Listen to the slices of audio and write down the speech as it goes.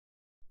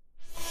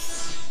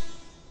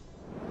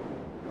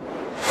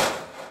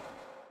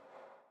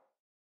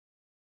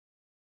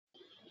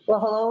Well,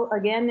 hello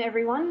again,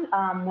 everyone.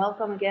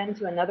 Welcome again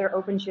to another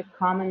OpenShift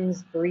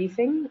Commons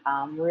briefing.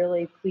 I'm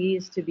really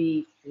pleased to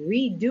be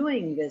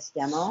redoing this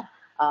demo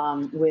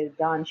with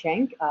Don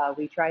Schenk.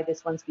 We tried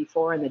this once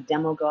before and the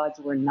demo gods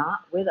were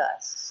not with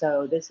us.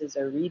 So this is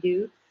a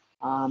redo.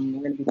 We're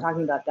going to be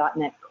talking about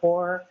 .NET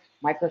Core,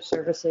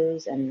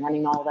 microservices, and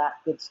running all that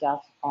good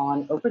stuff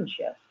on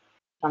OpenShift.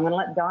 I'm going to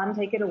let Don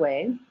take it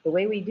away. The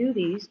way we do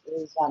these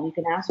is you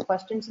can ask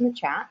questions in the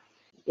chat.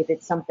 If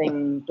it's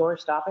something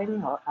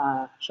door-stopping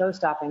or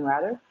show-stopping,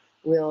 rather,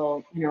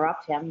 we'll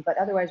interrupt him. But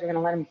otherwise, we're going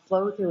to let him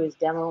flow through his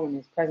demo and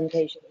his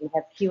presentation and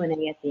have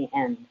Q&A at the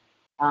end.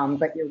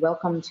 But you're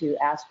welcome to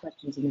ask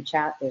questions in the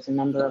chat. There's a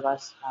number of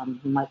us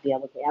who might be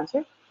able to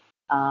answer.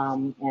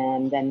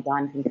 And then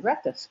Don can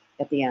correct us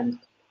at the end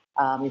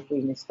if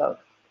we misspoke.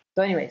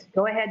 So anyways,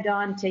 go ahead,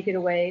 Don, take it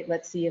away.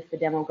 Let's see if the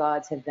demo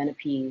gods have been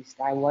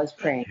appeased. I was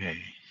praying. Okay,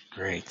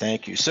 great,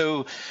 thank you.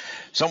 So,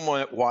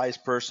 somewhat wise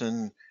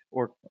person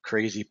or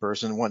crazy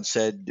person once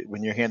said,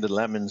 when you're handed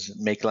lemons,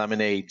 make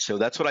lemonade. So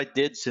that's what I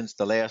did since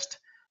the last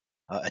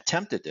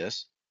attempt at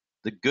this.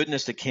 The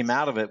goodness that came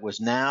out of it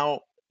was now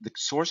the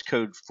source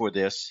code for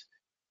this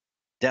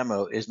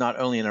demo is not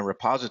only in a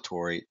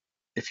repository.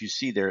 If you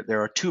see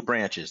there are two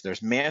branches.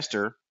 There's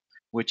master,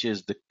 which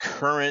is the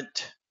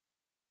current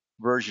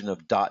version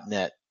of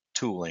 .NET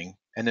tooling,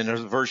 and then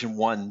there's version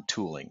 1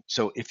 tooling.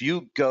 So if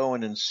you go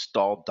and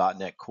install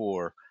 .NET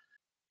Core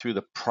through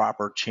the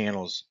proper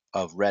channels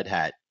of Red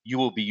Hat, you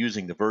will be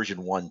using the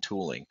version 1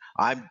 tooling.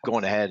 I'm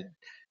going ahead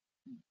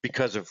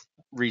because of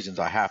reasons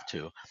I have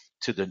to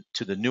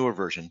the newer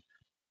version.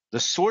 The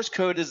source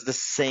code is the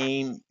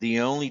same.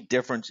 The only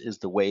difference is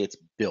the way it's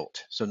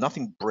built. So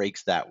nothing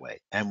breaks that way.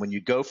 And when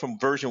you go from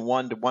version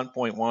 1 to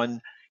 1.1,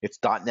 it's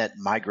 .NET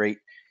migrate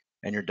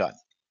and you're done.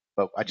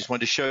 But I just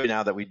wanted to show you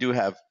now that we do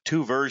have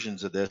two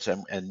versions of this,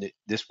 and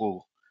this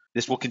will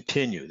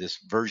continue, this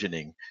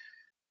versioning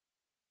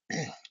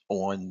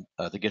on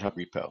the GitHub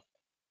repo.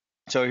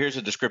 So here's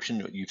a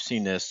description. You've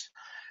seen this.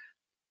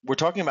 We're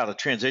talking about a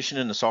transition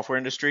in the software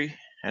industry,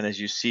 and as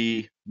you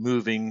see,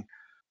 moving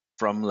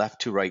from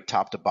left to right,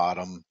 top to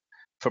bottom,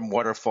 from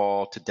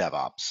waterfall to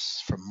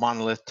DevOps, from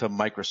monolith to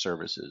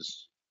microservices,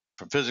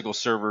 from physical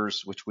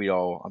servers, which we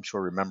all, I'm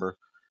sure, remember,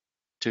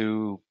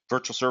 to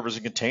virtual servers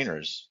and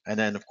containers, and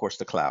then, of course,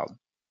 the cloud.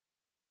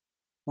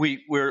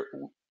 We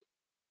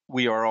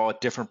are all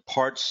at different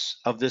parts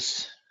of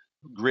this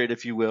grid,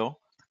 if you will.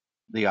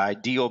 The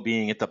ideal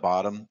being at the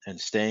bottom and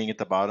staying at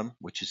the bottom,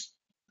 which is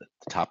the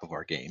top of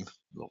our game.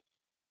 A little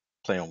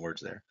play on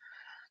words there.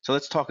 So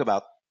let's talk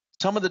about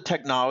some of the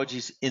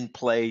technologies in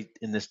play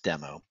in this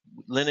demo.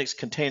 Linux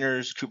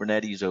containers,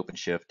 Kubernetes,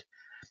 OpenShift.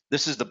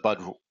 This is the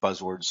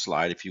buzzword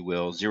slide, if you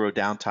will. Zero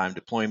downtime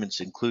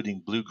deployments,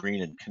 including blue,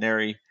 green, and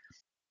canary.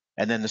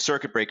 And then the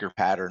circuit breaker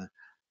pattern,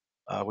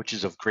 which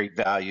is of great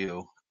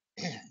value,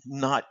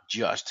 not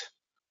just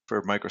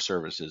for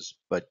microservices,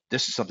 but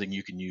this is something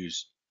you can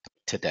use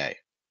today.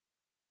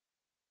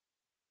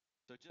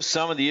 So just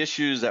some of the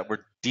issues that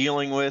we're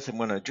dealing with and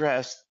want to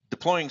address.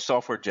 Deploying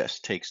software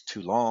just takes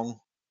too long.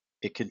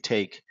 It can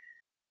take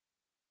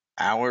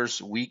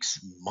hours, weeks,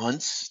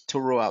 months to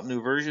roll out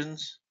new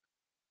versions.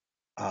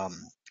 I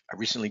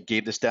recently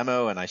gave this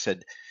demo and I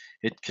said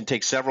it can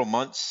take several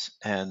months,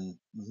 and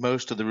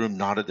most of the room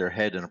nodded their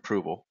head in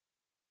approval.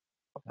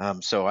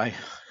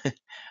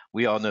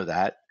 We all know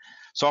that.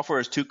 Software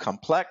is too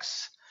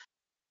complex.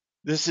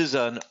 This is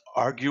an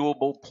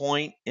arguable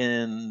point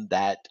in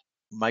that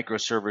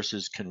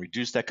microservices can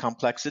reduce that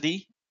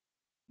complexity.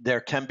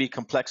 There can be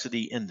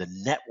complexity in the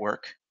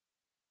network.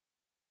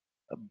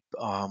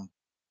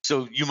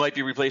 So you might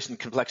be replacing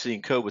complexity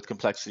in code with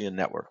complexity in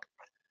network.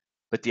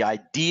 But the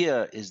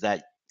idea is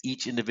that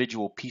each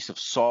individual piece of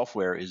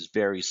software is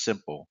very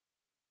simple.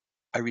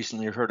 I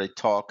recently heard a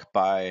talk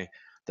by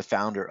the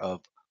founder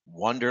of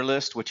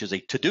Wunderlist, which is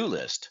a to-do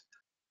list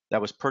that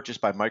was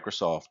purchased by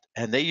Microsoft,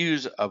 and they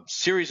use a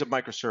series of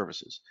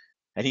microservices.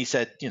 And he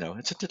said,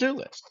 it's a to-do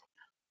list.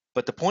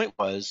 But the point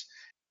was,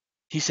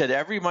 he said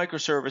every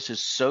microservice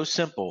is so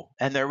simple,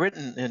 and they're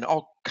written in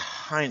all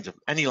kinds of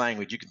any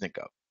language you can think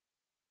of,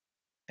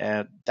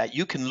 and that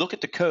you can look at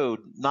the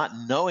code not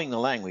knowing the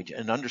language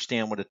and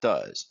understand what it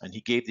does. And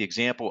he gave the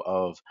example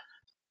of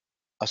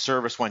a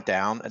service went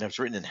down and it was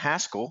written in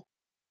Haskell,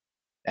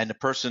 and the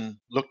person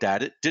looked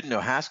at it, didn't know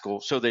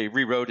Haskell, so they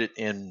rewrote it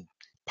in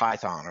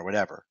Python or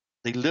whatever.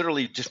 They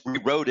literally just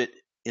rewrote it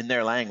in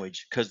their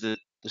language because the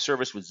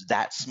service was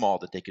that small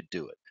that they could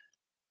do it.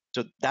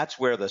 So that's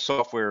where the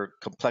software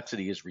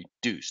complexity is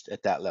reduced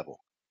at that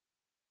level.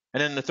 And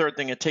then the third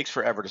thing, it takes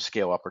forever to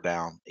scale up or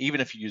down. Even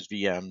if you use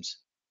VMs,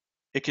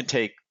 it can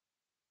take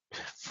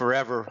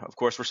forever. Of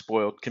course, we're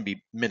spoiled, it can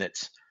be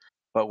minutes.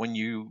 But when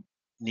you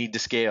need to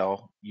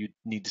scale, you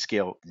need to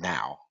scale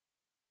now.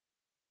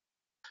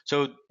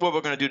 So what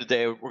we're going to do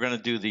today, we're going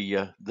to do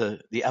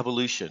the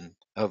evolution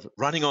of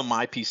running on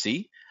my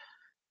PC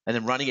and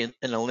then running in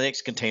a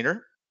Linux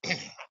container,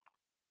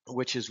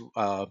 which is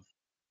a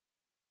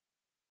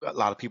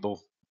lot of people,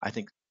 I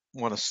think,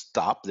 want to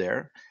stop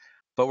there.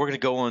 But we're going to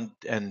go on,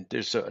 and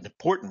there's an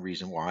important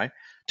reason why,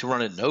 to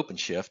run it in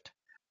OpenShift,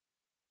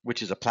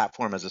 which is a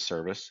platform as a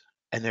service.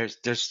 And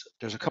there's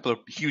a couple of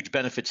huge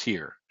benefits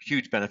here,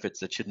 huge benefits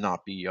that should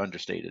not be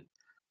understated.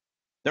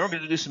 Then we're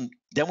going to do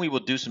then we will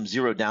do some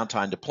zero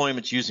downtime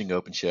deployments using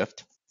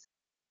OpenShift.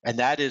 And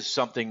that is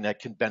something that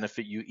can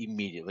benefit you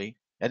immediately.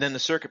 And then the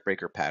circuit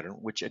breaker pattern,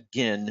 which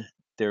again,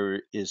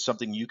 there is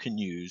something you can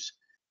use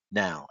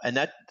now. And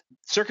that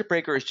circuit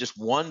breaker is just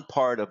one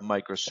part of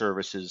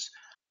microservices,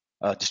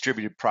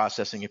 distributed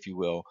processing, if you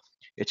will.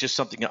 It's just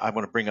something I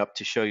want to bring up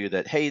to show you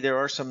that, hey, there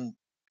are some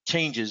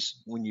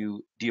changes when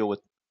you deal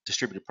with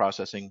distributed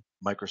processing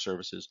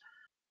microservices,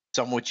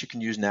 some which you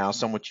can use now,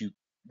 some which you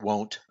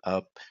won't.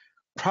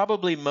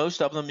 Probably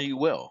most of them you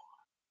will.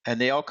 And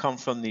they all come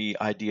from the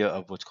idea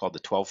of what's called the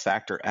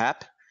 12-factor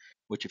app,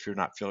 which if you're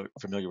not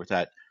familiar with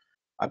that,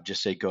 I'd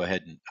just say go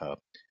ahead and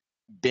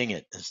Bing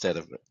it instead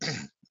of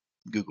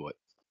Google it.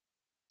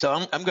 So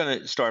I'm going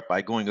to start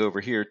by going over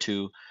here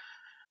to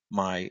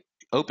my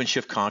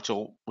OpenShift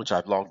console, which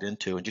I've logged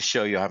into, and just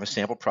show you I have a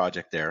sample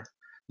project there.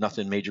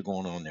 Nothing major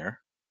going on there.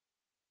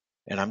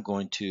 And I'm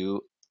going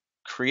to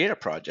create a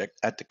project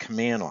at the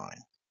command line.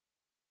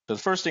 So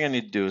the first thing I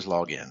need to do is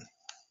log in.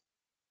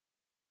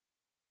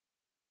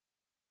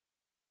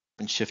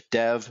 OpenShift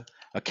dev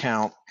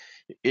account,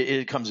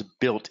 it comes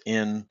built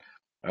in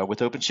with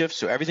OpenShift.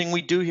 So everything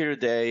we do here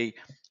today,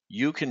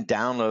 you can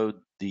download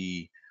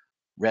the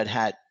Red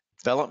Hat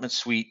development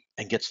suite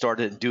and get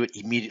started and do it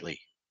immediately.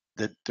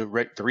 The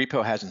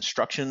repo has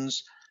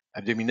instructions.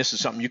 I mean, this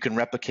is something you can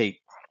replicate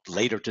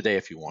later today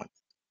if you want.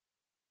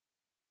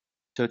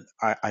 So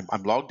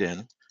I'm logged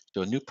in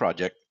to a new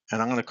project,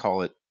 and I'm going to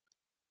call it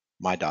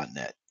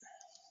my.net.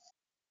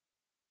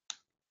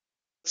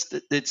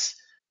 It's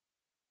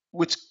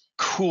what's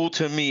cool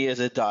to me as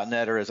a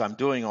 .NETer is I'm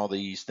doing all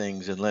these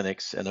things in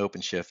Linux and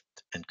OpenShift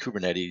and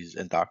Kubernetes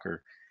and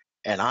Docker,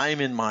 and I'm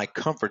in my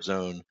comfort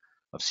zone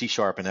of C#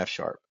 and F#.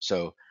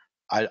 So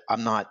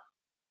I'm not.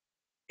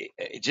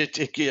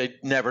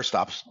 It never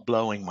stops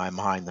blowing my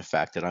mind the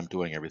fact that I'm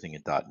doing everything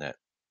in .NET.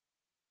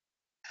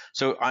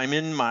 So I'm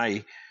in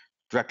my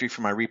directory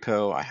for my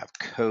repo. I have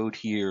code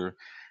here,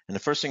 and the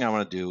first thing I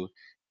want to do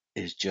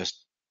is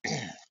just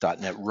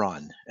 .NET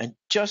run, and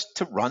just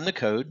to run the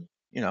code.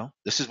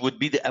 This would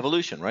be the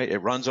evolution, right? It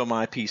runs on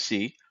my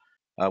PC,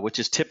 which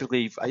is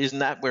typically, isn't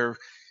that where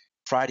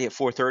Friday at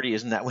 4:30?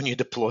 Isn't that when you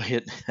deploy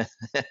it?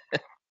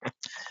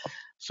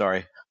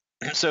 Sorry.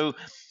 So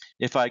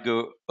if I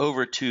go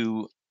over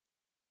to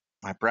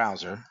my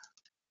browser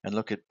and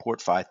look at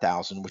port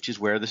 5000, which is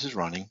where this is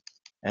running,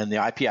 and the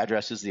IP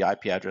address is the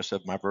IP address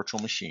of my virtual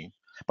machine.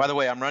 By the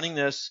way, I'm running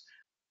this.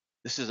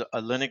 This is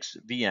a Linux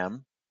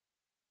VM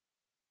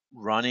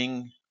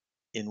running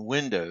in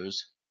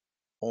Windows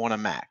on a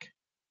Mac.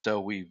 So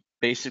we've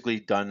basically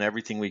done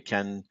everything we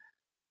can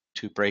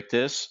to break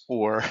this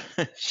or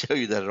show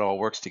you that it all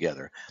works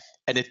together.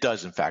 And it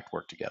does, in fact,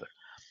 work together.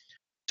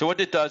 So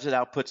what it does, it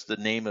outputs the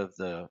name of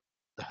the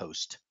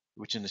host,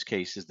 which in this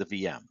case is the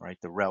VM, right?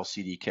 The rel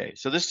CDK.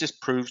 So this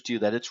just proves to you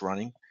that it's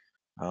running,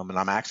 and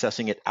I'm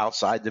accessing it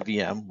outside the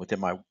VM within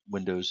my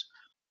Windows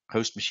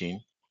host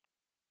machine.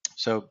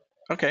 So,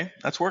 okay,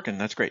 that's working.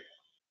 That's great.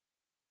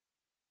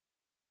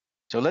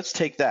 So let's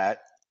take that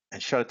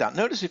and shut it down.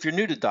 Notice if you're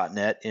new to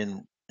 .NET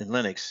in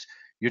Linux,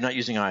 you're not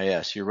using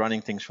IIS. You're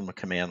running things from a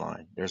command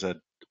line. There's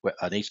an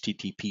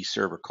HTTP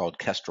server called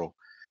Kestrel.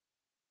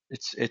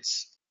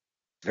 It's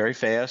very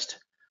fast.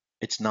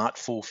 It's not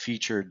full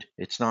featured.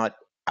 It's not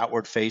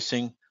outward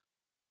facing.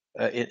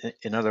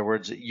 In other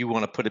words, you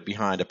want to put it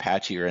behind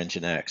Apache or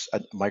Nginx.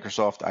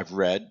 Microsoft, I've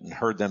read and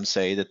heard them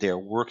say that they're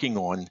working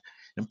on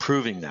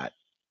improving that.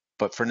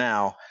 But for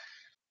now,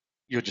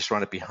 you'll just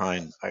run it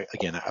behind,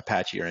 again,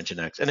 Apache or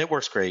Nginx. And it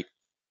works great,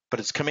 but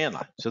it's command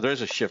line. So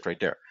there's a shift right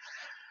there.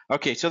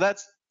 Okay, so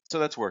that's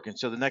working.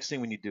 So the next thing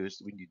we need to do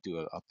is we need to do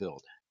a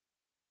build.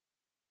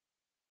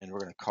 And we're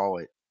going to call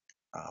it,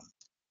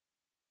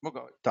 we'll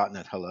go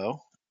 .NET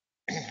Hello.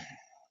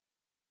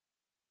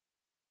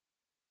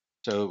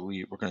 So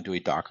we're going to do a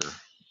Docker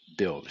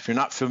build. If you're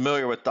not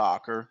familiar with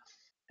Docker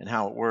and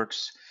how it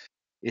works,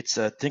 it's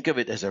think of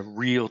it as a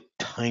real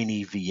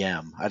tiny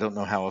VM. I don't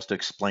know how else to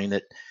explain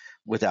it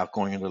without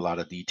going into a lot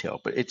of detail,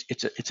 but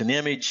it's an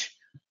image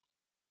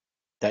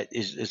that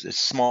is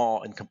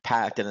small and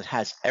compact, and it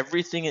has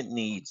everything it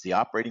needs: the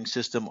operating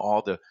system,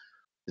 all the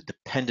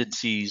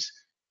dependencies.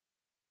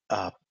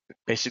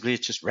 Basically,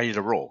 it's just ready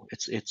to roll.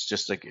 It's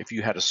just like if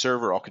you had a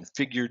server all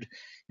configured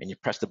and you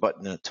pressed the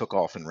button and it took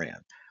off and ran.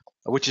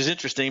 Which is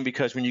interesting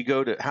because when you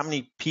go to how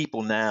many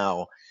people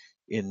now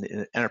in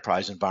an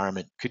enterprise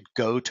environment could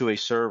go to a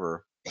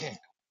server,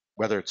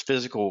 whether it's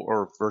physical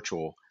or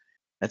virtual,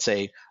 and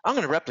say, I'm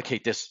going to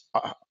replicate this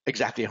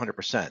exactly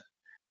 100%.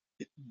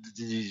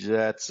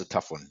 That's a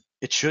tough one.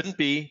 It shouldn't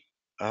be,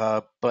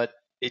 but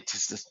it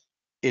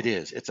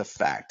is. It's a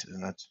fact,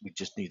 and we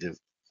just need to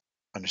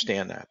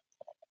understand that.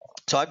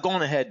 So I've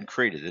gone ahead and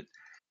created it.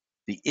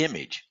 The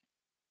image.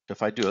 So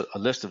if I do a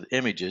list of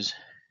images,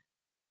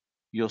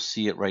 you'll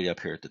see it right up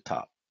here at the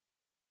top.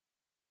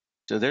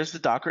 So there's the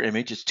Docker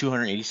image. It's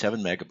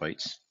 287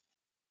 megabytes.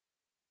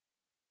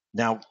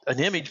 Now an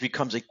image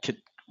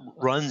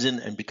runs in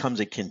and becomes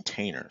a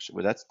container. So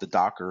that's the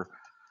Docker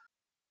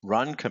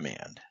run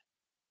command.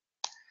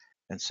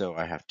 And so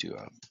I have to,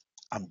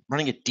 I'm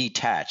running it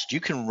detached. You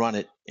can run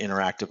it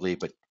interactively,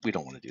 but we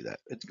don't want to do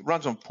that. It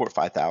runs on port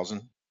 5000.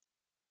 I'm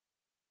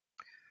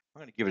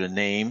going to give it a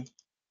name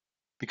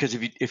because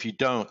if you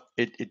don't,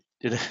 it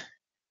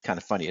kind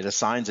of funny. It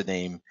assigns a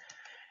name,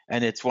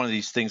 and it's one of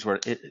these things where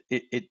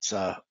it's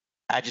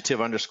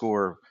adjective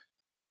underscore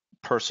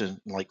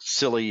person, like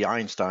silly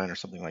Einstein or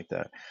something like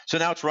that. So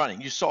now it's running.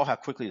 You saw how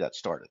quickly that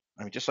started.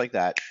 I mean, just like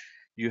that,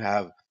 you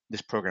have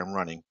this program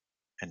running,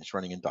 and it's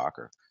running in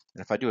Docker.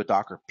 And if I do a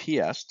Docker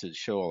PS to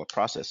show all the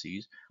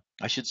processes,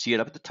 I should see it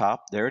up at the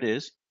top. There it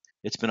is.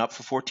 It's been up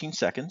for 14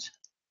 seconds.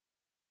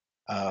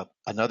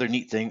 Another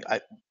neat thing,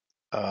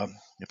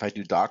 if I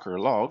do Docker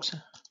logs,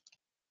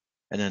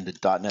 and then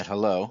the .NET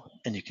hello,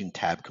 and you can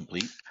tab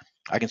complete,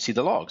 I can see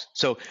the logs.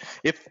 So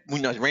if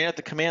when I ran at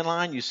the command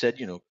line, you said,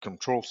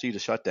 Control C to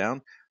shut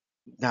down.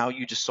 Now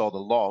you just saw the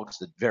logs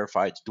that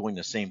verify it's doing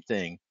the same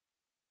thing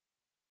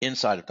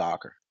inside of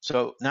Docker.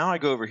 So now I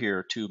go over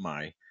here to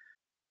my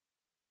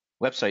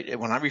website. And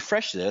when I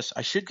refresh this,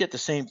 I should get the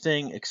same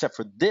thing except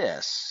for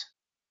this.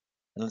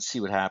 And let's see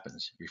what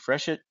happens.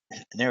 Refresh it,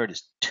 and there it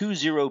is,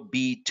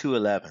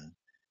 20B211.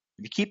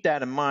 If you keep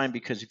that in mind,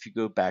 because if you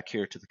go back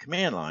here to the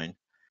command line,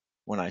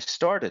 when I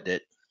started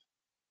it,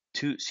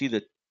 to see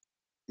the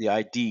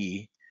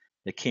ID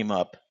that came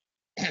up,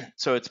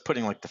 so it's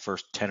putting like the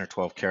first 10 or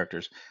 12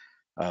 characters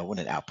when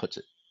it outputs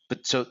it.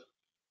 But so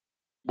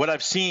what I'm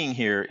seeing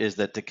here is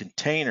that the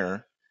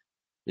container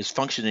is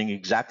functioning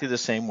exactly the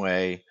same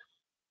way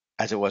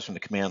as it was from the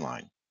command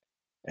line.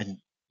 And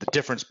the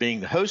difference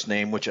being the host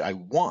name, which I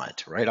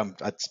want, right?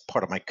 That's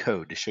part of my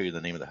code to show you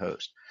the name of the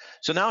host.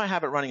 So now I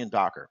have it running in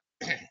Docker.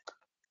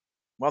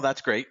 Well,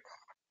 that's great.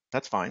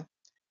 That's fine.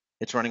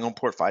 It's running on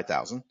port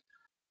 5000.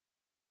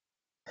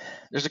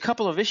 There's a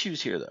couple of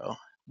issues here, though.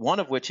 One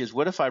of which is,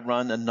 what if I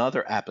run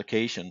another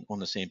application on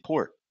the same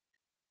port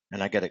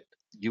and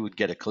you would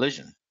get a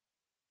collision?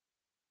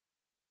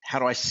 How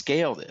do I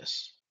scale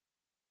this?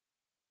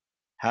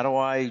 How do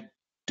I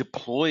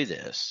deploy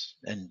this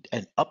and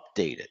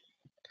update it?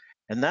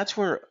 And that's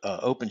where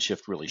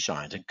OpenShift really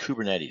shines and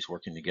Kubernetes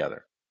working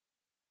together.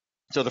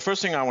 So the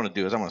first thing I want to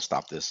do is I want to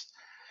stop this.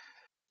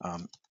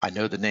 I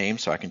know the name,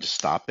 so I can just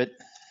stop it.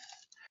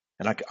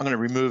 And I'm going to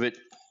remove it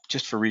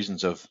just for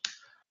reasons of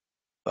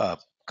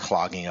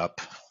clogging up,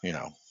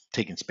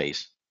 taking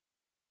space.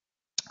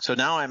 So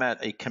now I'm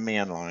at a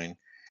command line,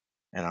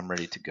 and I'm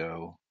ready to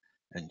go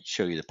and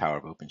show you the power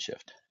of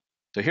OpenShift.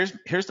 So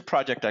here's the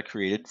project I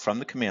created from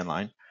the command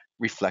line,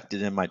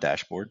 reflected in my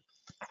dashboard.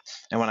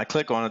 And when I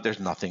click on it, there's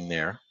nothing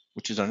there,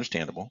 which is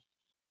understandable.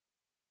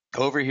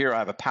 Over here, I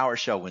have a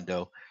PowerShell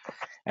window,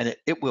 and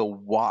it will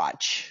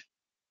watch.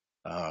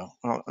 Well,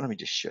 let me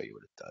just show you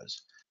what it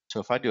does. So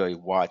if I do a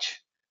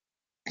watch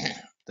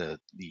the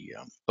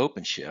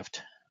OpenShift,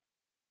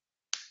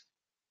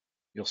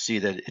 you'll see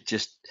that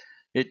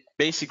it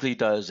basically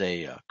does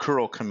a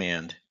curl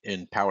command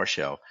in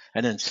PowerShell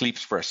and then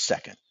sleeps for a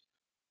second.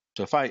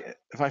 So if I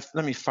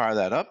let me fire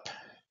that up,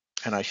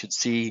 and I should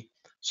see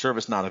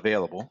service not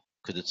available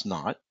because it's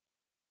not.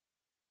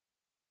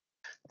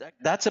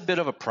 That's a bit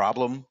of a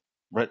problem,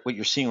 right? What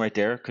you're seeing right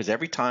there, because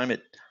every time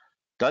it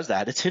does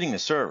that, it's hitting the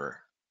server.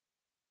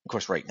 Of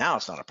course, right now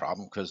it's not a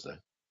problem because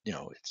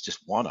it's just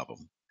one of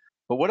them.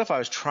 But what if I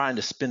was trying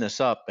to spin this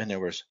up and there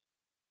was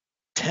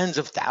tens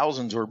of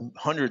thousands or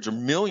hundreds or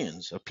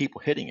millions of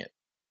people hitting it?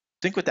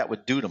 Think what that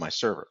would do to my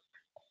server.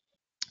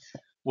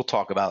 We'll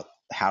talk about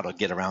how to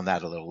get around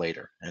that a little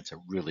later, and it's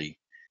a really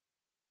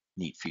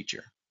neat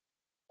feature.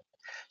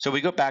 So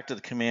we go back to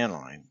the command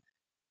line,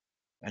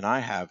 and I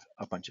have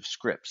a bunch of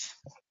scripts.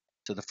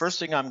 So the first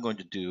thing I'm going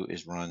to do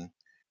is run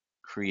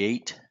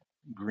create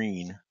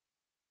green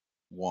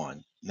 1.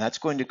 And that's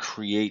going to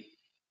create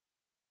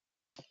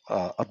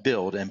a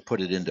build and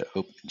put it into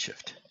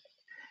OpenShift.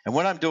 And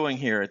what I'm doing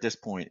here at this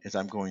point is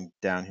I'm going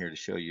down here to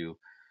show you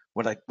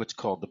what's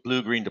called the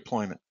blue-green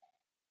deployment.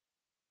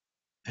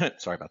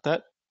 Sorry about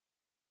that.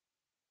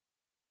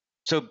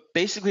 So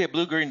basically a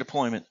blue-green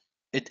deployment,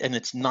 and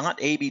it's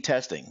not A/B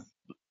testing.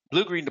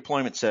 Blue-green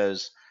deployment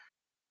says,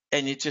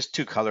 and it's just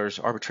two colors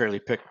arbitrarily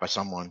picked by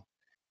someone.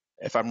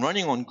 If I'm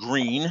running on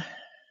green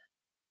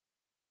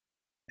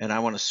and I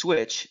want to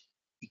switch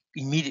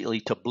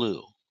immediately to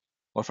blue,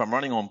 or if I'm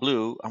running on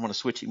blue, I want to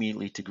switch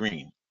immediately to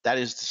green. That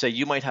is to say,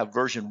 you might have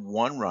version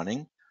 1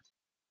 running,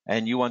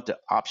 and you want the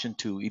option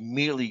to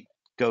immediately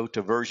go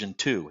to version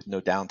 2 with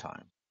no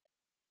downtime.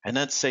 And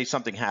let's say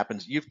something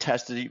happens, you've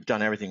tested it, you've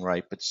done everything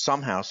right, but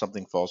somehow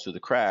something falls through the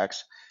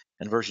cracks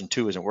and version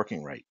 2 isn't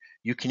working right.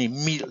 You can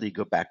immediately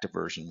go back to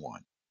version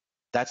 1.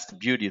 That's the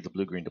beauty of the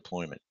blue-green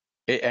deployment.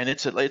 And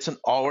it's an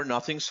all or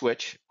nothing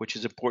switch, which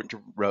is important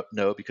to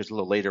know because a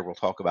little later we'll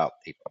talk about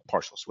a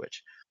partial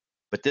switch.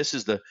 But this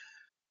is the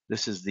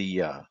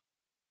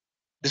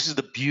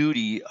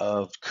beauty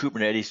of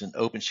Kubernetes and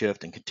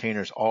OpenShift and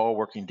containers all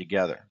working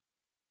together.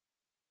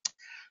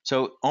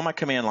 So on my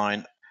command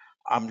line,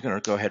 I'm going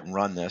to go ahead and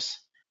run this.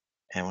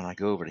 And when I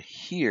go over to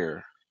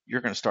here,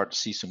 you're going to start to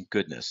see some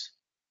goodness.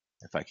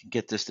 If I can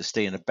get this to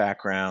stay in the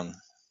background,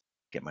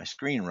 get my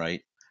screen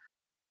right,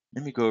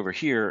 let me go over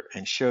here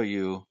and show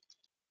you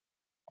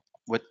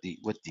what the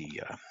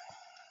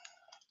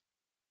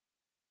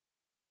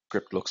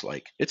script looks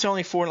like. It's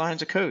only 4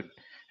 lines of code,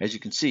 as you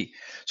can see.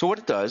 So what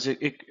it does,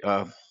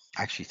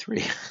 actually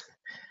 3.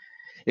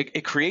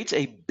 It creates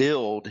a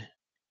build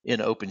in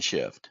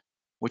OpenShift,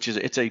 which is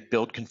it's a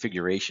build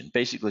configuration.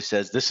 Basically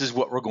says this is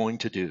what we're going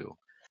to do.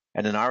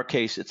 And in our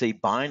case, it's a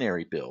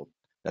binary build.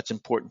 That's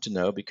important to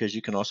know because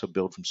you can also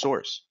build from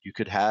source. You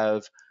could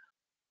have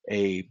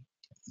a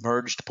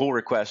merged pull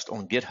request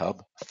on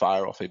GitHub,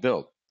 fire off a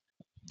build.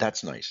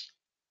 That's nice.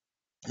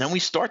 Then we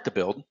start the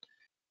build,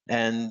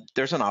 and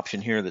there's an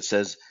option here that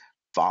says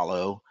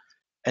follow,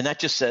 and that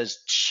just says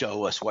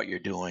show us what you're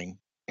doing.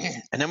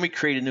 And then we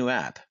create a new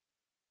app.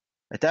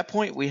 At that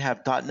point, we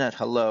have .NET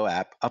Hello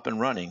app up and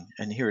running,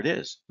 and here it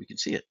is. We can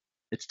see it.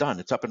 It's done.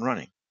 It's up and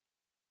running.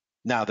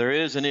 Now, there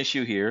is an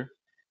issue here,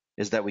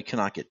 is that we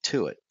cannot get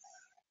to it.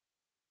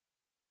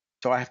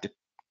 So I have to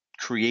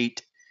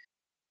create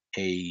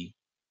a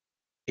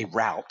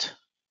route,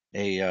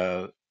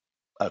 a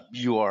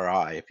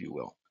URI, if you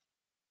will.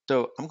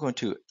 So I'm going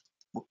to,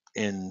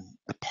 in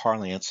the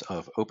parlance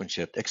of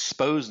OpenShift,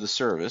 expose the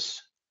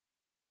service,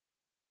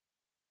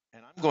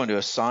 and I'm going to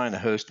assign a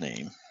host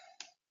name.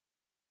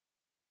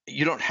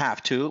 You don't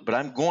have to, but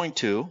I'm going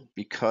to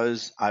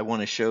because I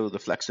want to show the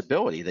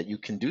flexibility that you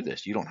can do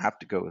this. You don't have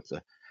to go with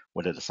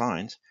what it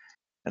assigns.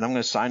 And I'm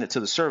going to assign it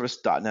to the service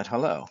 .NET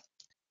Hello.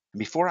 And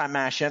before I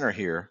mash enter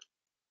here,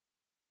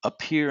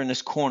 up here in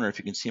this corner, if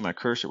you can see my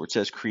cursor where it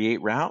says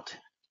create route,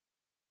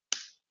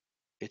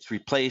 it's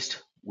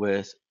replaced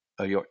with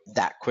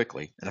that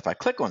quickly. And if I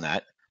click on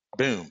that,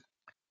 boom.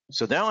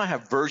 So now I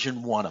have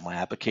version 1 of my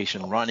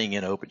application running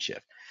in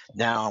OpenShift.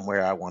 Now I'm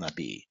where I want to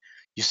be.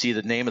 You see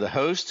the name of the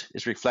host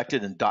is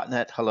reflected in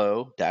 .NET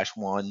Hello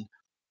 -1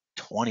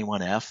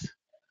 21F.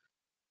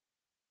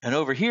 And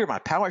over here, my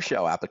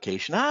PowerShell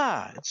application,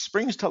 it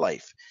springs to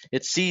life.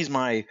 It sees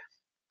my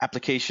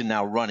application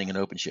now running in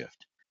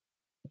OpenShift.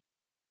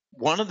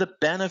 One of the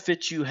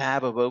benefits you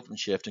have of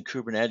OpenShift and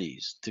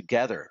Kubernetes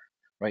together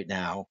right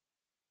now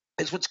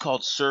is what's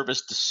called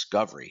service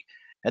discovery.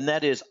 And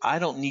that is, I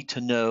don't need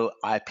to know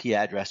IP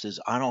addresses.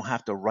 I don't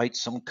have to write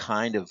some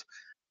kind of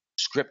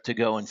script to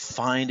go and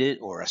find it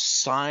or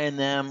assign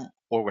them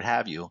or what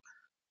have you.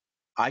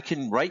 I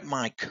can write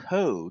my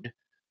code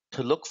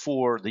to look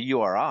for the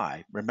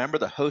URI. Remember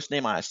the host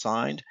name I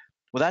assigned?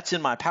 Well, that's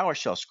in my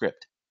PowerShell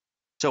script.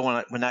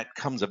 So when that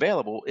comes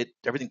available,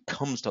 everything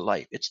comes to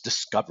life. It's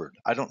discovered.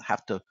 I don't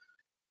have to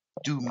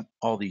do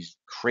all these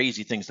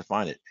crazy things to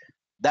find it.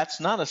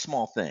 That's not a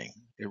small thing.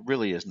 It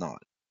really is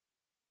not.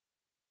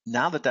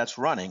 Now that that's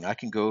running, I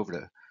can go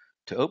over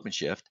to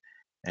OpenShift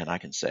and I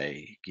can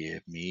say,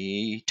 give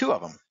me 2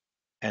 of them.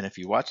 And if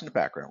you watch in the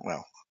background,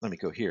 well, let me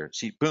go here.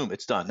 See, boom,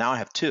 it's done. Now I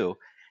have 2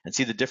 and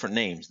see the different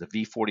names, the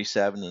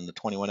V47 and the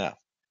 21F.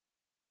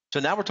 So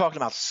now we're talking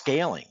about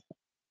scaling.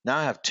 Now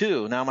I have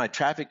 2. Now my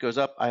traffic goes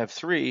up. I have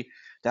 3,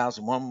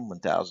 1001,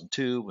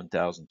 1002,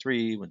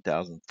 1003,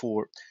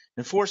 1004.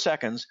 In 4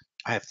 seconds,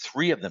 I have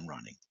 3 of them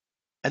running.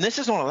 And this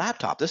is on a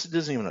laptop. This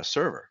isn't even a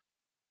server.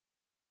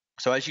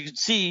 So as you can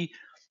see,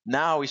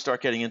 now we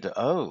start getting into,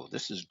 oh,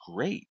 this is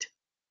great.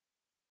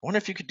 I wonder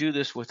if you could do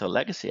this with a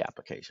legacy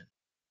application.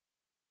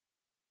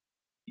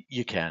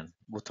 You can.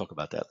 We'll talk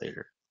about that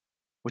later,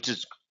 which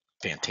is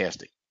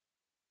fantastic.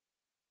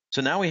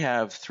 So now we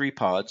have 3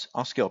 pods.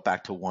 I'll scale it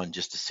back to 1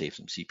 just to save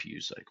some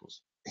CPU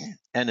cycles.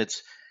 And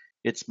it's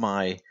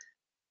my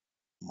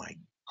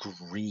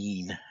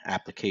green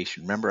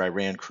application. Remember I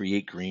ran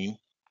create green.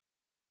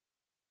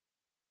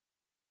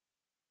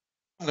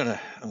 I'm gonna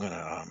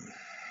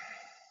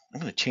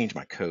change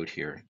my code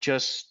here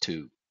just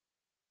to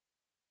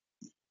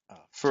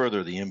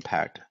further the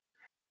impact.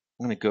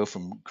 I'm gonna go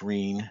from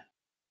green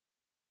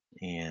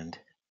and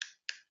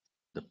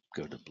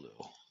go to blue.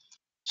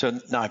 So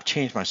now I've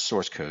changed my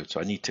source code, so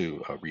I need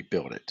to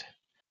rebuild it.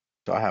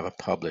 So I have a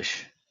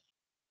publish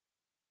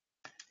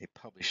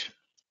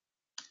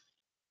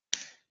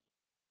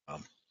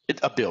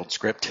a build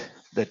script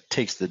that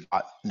takes the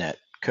 .NET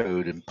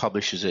code and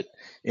publishes it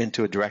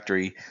into a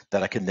directory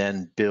that I can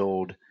then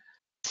build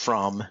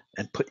from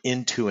and put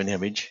into an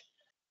image.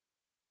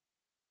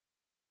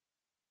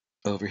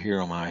 Over here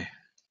on my,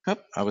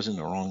 I was in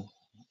the wrong,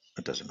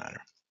 it doesn't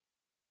matter.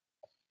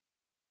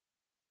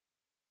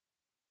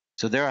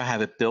 So there I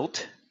have it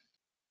built.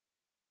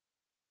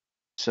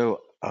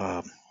 So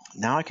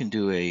now I can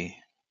do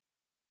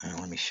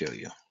let me show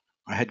you.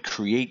 I had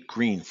create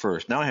green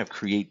first. Now I have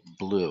create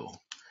blue.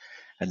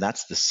 And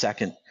that's the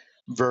second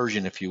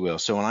version, if you will.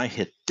 So when I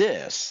hit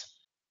this,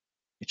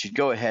 it should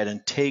go ahead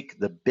and take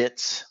the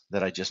bits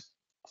that I just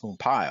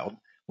compiled,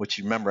 which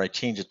you remember I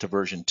changed it to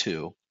version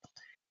 2,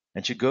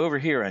 and should go over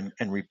here and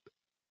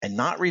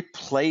not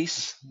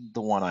replace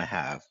the one I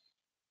have,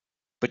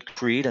 but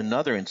create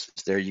another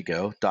instance. There you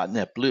go,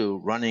 .NET Blue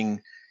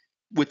running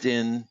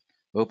within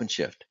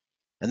OpenShift.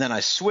 And then I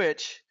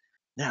switch.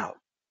 Now,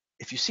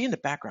 if you see in the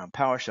background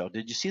PowerShell,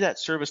 did you see that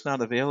service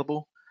not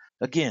available?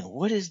 Again,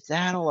 what is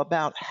that all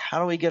about? How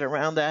do we get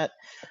around that?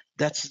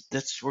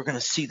 We're going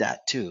to see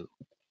that too.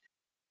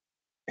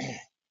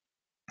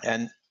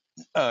 And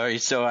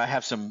so I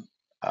have some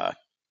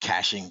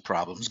caching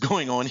problems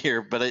going on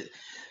here, but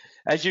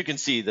as you can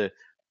see, it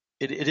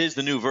is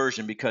the new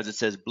version because it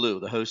says blue,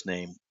 the host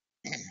name.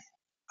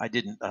 I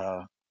didn't.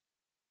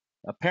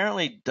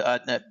 Apparently,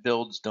 .NET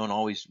builds don't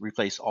always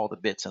replace all the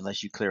bits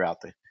unless you clear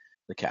out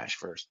the cache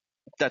first.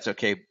 That's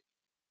okay.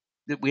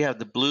 We have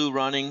the blue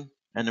running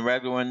and the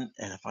red one,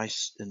 and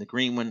the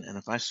green one, and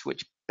if I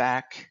switch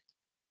back,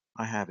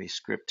 I have a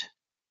script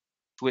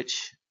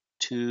switch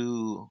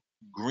to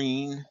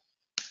green,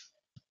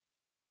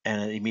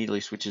 and it immediately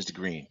switches to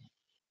green.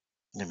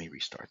 Let me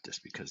restart this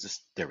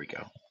because there we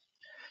go.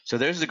 So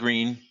there's the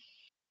green.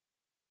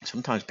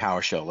 Sometimes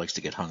PowerShell likes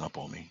to get hung up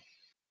on me.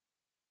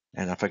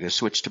 And if I go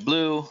switch to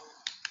blue,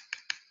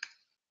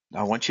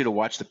 I want you to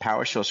watch the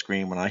PowerShell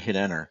screen when I hit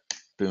enter.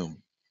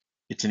 Boom.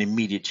 It's an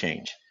immediate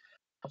change.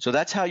 So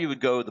that's how you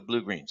would go the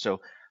blue-green. So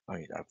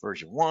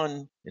version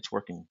 1, it's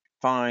working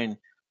fine.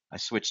 I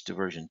switch to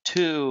version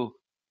 2.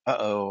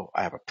 Uh-oh,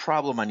 I have a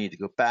problem. I need to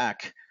go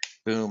back.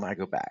 Boom, I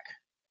go back.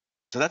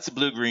 So that's the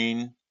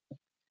blue-green.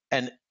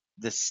 And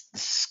the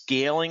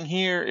scaling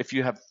here, if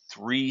you have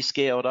 3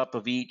 scaled up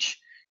of each,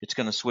 it's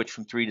going to switch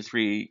from 3 to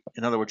 3.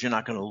 In other words, you're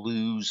not going to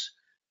lose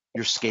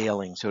your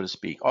scaling, so to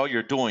speak. All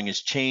you're doing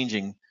is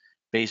changing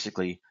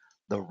basically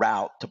the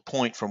route to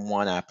point from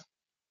one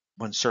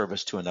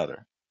service to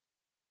another.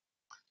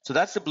 So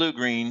that's the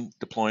blue-green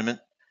deployment,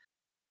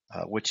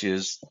 which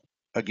is,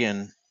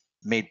 again,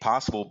 made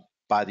possible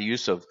by the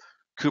use of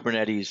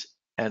Kubernetes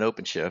and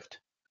OpenShift.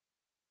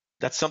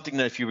 That's something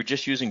that if you were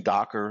just using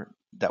Docker,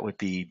 that would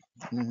be,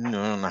 I don't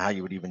know how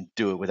you would even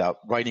do it without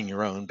writing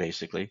your own,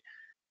 basically.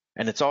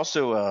 And it's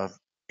also,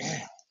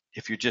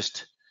 if you're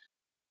just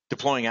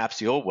deploying apps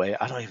the old way,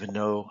 I don't even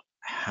know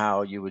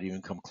how you would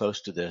even come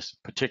close to this,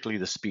 particularly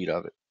the speed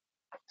of it.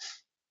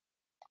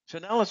 So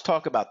now let's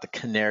talk about the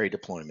canary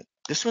deployment.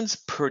 This one's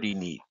pretty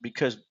neat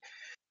because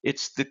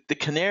it's the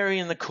canary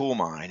in the coal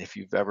mine, if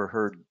you've ever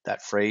heard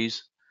that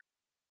phrase,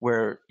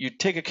 where you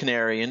take a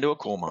canary into a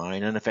coal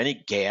mine, and if any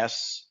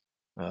gas,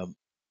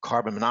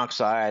 carbon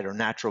monoxide or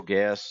natural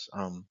gas,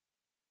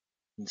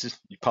 this is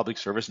a public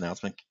service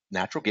announcement,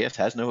 natural gas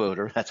has no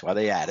odor, that's why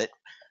they add it,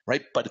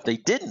 right? But if they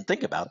didn't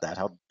think about that,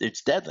 how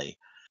it's deadly.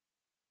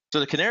 So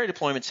the canary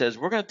deployment says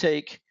we're going to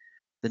take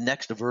the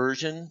next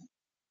version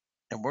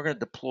and we're going to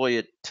deploy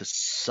it to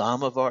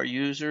some of our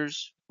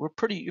users.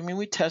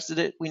 We tested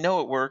it. We know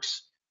it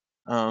works.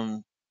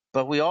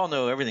 But we all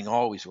know everything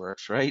always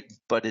works, right?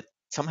 But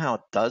somehow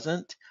it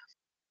doesn't.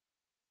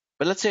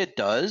 But let's say it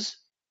does.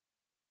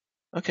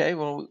 Okay,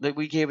 well,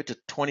 we gave it to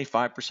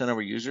 25% of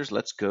our users.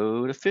 Let's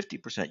go to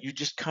 50%. You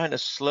just kind of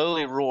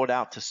slowly roll it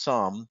out to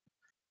some.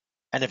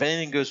 And if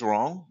anything goes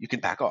wrong, you can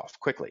back off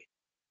quickly.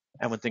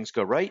 And when things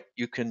go right,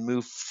 you can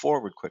move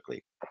forward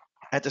quickly.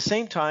 At the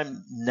same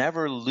time,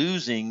 never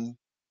losing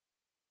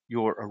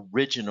your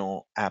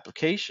original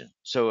application.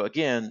 So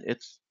again,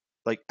 it's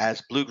like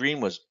as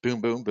blue-green was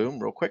boom, boom, boom,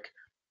 real quick.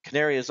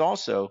 Canary is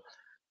also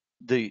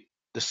the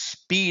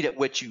speed at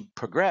which you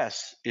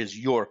progress is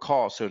your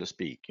call, so to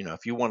speak.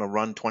 If you want to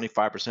run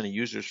 25% of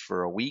users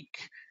for a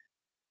week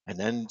and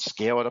then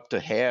scale it up to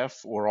half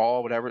or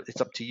all, whatever,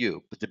 it's up to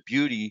you. But the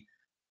beauty,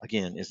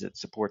 again, is it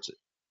supports it.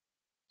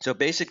 So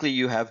basically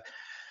you have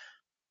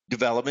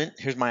development.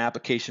 Here's my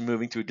application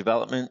moving through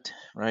development,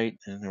 right?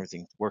 And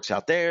everything works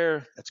out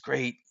there. That's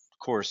great.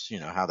 Of course, you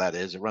know how that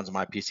is. It runs on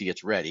my PC,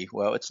 it's ready.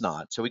 Well, it's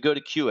not. So we go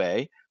to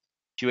QA.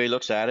 QA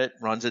looks at it,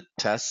 runs it,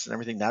 tests and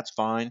everything. That's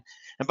fine.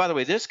 And by the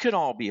way, this could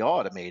all be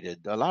automated.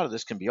 A lot of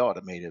this can be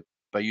automated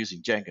by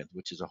using Jenkins,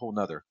 which is a whole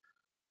nother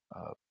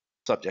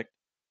subject.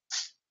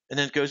 And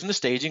then it goes into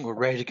staging. We're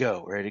ready to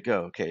go, ready to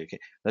go. Okay.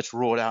 Let's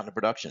roll it out into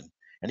production.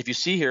 And if you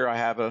see here, I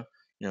have I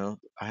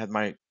have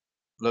my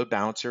load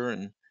balancer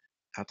and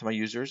out to my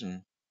users, and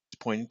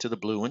it's pointing to the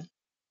blue one.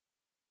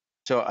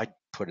 So I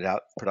put it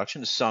out in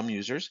production to some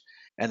users.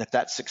 And if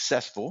that's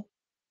successful,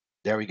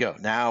 there we go.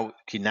 Now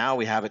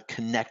we have it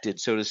connected,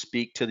 so to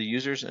speak, to the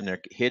users, and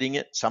they're hitting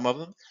it, some of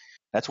them.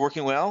 That's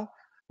working well.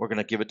 We're going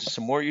to give it to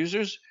some more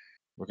users.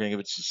 We're going to give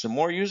it to some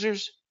more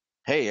users.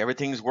 Hey,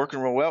 everything's working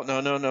real well.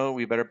 No,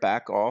 we better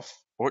back off.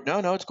 Or no,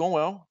 it's going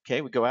well.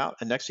 Okay, we go out,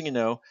 and next thing you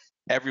know,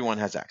 everyone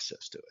has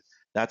access to it.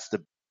 That's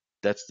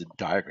the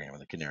diagram of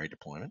the canary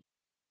deployment.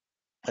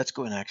 Let's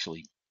go and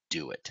actually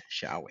do it,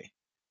 shall we?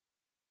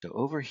 So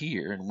over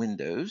here in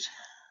Windows,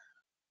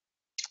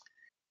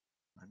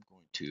 I'm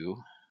going to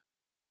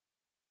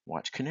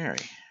watch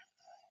Canary.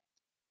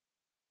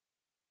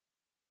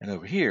 And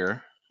over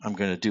here, I'm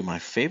going to do my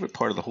favorite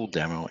part of the whole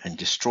demo and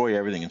destroy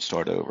everything and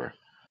start over.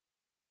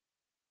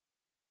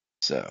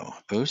 So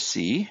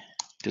OC,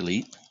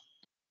 delete.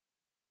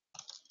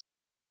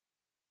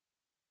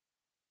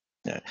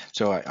 Yeah,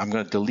 so I'm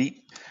going to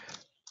delete.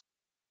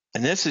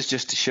 And this is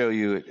just to show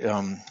you,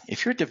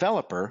 if you're a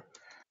developer,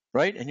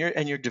 right? And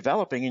you're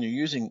developing and you're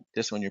using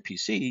this on your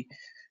PC.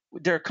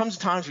 There comes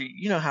times where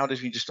you know how it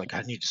is. You just like,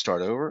 I need to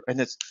start over, and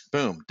it's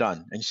boom,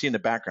 done. And you see in the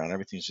background,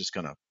 everything's just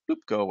gonna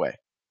go away.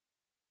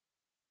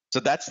 So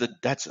that's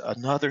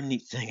another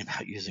neat thing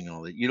about using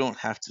all that. You don't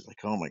have to like,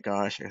 oh my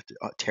gosh, I have to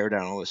tear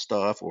down all this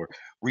stuff or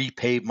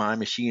repave my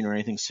machine or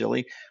anything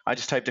silly. I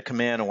just typed a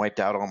command and wiped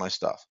out all my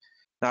stuff.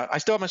 Now I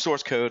still have my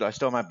source code. I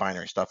still have my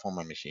binary stuff on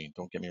my machine.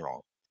 Don't get me wrong,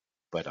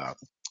 but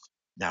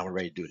now we're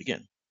ready to do it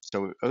again.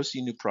 So OC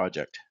new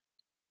project,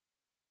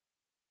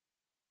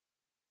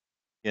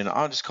 and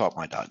I'll just call it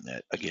my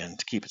 .NET again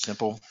to keep it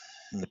simple.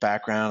 In the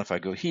background, if I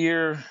go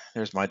here,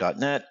 there's my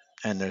 .NET,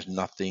 and there's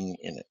nothing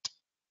in it.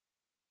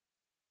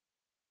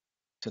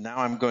 So now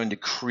I'm going to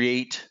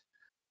create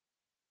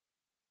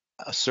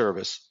a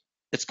service.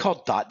 It's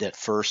called .NET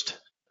First,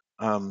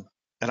 and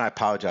I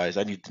apologize.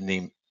 I need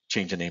to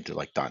change the name to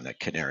like .NET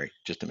Canary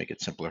just to make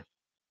it simpler,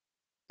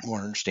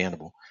 more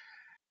understandable.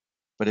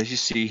 But as you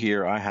see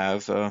here, I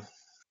have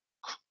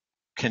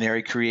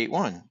Canary Create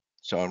One.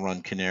 So I'll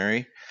run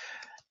Canary,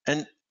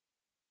 and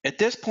at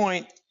this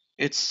point,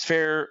 it's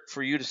fair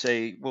for you to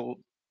say, well,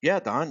 yeah,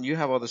 Don, you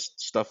have all this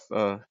stuff.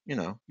 You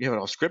have it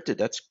all scripted.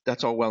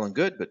 That's all well and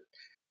good, but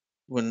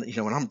when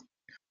I'm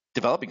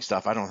developing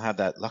stuff, I don't have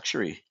that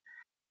luxury.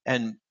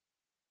 And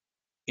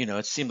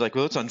it seemed like,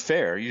 well, it's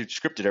unfair. You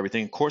scripted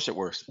everything. Of course it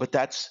works. But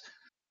that's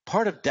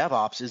part of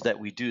DevOps, is that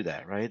we do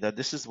that, right? That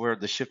this is where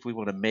the shift we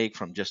want to make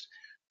from just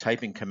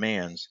typing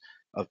commands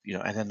of,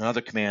 and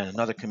another command,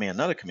 another command,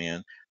 another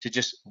command, to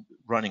just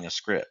running a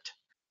script.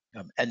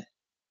 And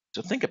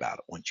so think about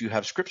it. Once you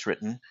have scripts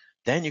written,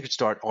 then you can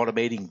start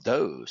automating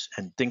those,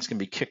 and things can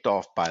be kicked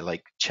off by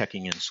like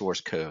checking in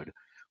source code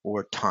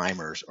or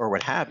timers or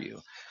what have you.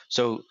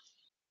 So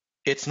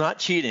it's not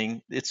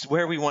cheating. It's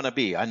where we want to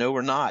be. I know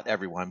we're not,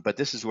 everyone, but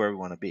this is where we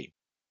want to be.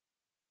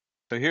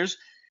 So here's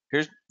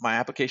my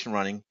application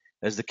running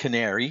as the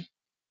Canary.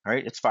 All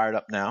right, it's fired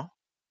up now.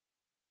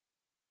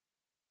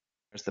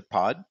 There's the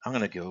pod. I'm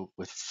going to go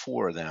with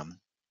 4 of them.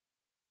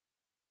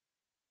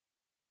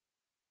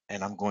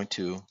 And I'm going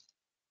to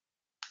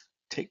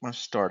take my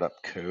startup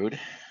code.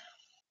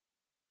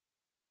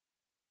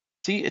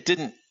 See, it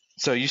didn't.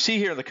 So you see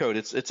here in the code,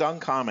 it's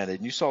uncommented.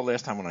 And you saw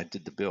last time when I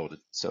did the build.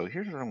 So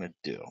here's what I'm going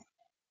to do.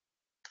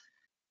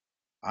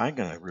 I'm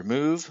going to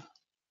remove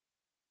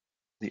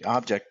the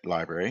object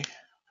library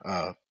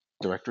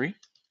directory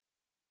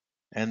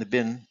and the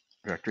bin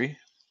directory,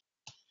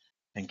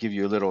 and give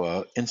you a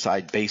little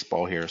inside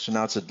baseball here. So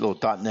now it's a little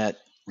 .NET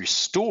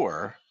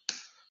restore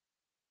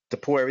to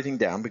pour everything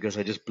down because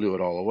I just blew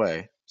it all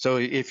away. So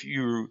if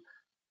you're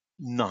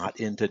not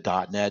into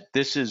 .NET,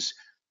 this is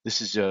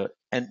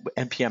and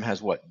NPM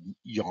has what?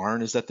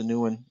 Yarn, is that the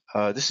new one?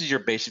 This is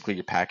basically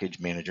your package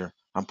manager.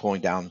 I'm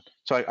pulling down.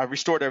 So I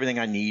restored everything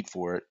I need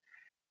for it,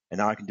 and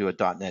now I can do a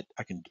 .NET.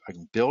 I can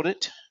build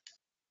it.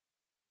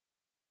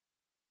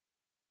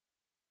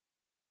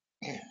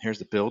 Here's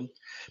the build.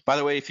 By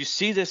the way, if you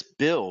see this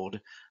build,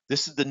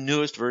 this is the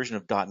newest version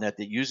of .NET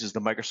that uses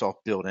the Microsoft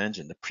build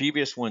engine. The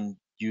previous one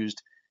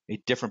used a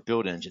different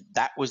build engine.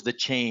 That was the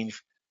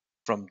change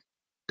from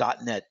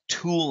 .NET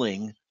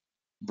tooling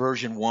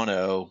version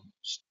 1.0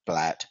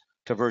 splat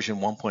to version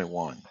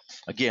 1.1.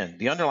 Again,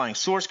 the underlying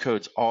source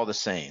code's all the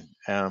same.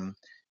 And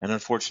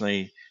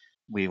unfortunately,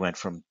 we went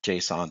from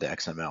JSON to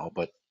XML,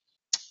 but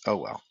oh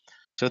well.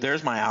 So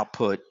there's my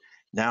output.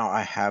 Now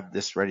I have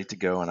this ready to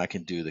go, and I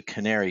can do the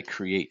Canary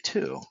Create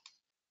 2.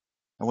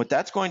 And what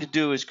that's going to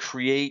do is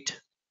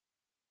create,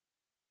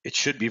 it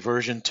should be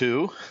version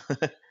 2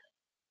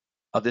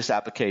 of this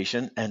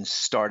application, and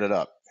start it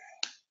up.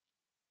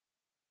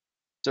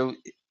 So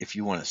if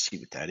you want to see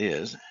what that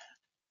is,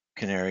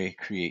 Canary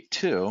Create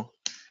 2,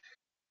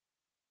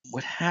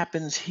 what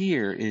happens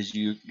here is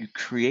you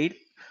create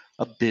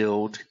a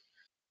build,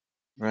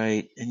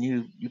 right? And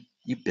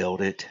you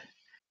build it,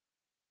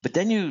 but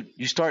then you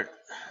start,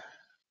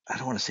 I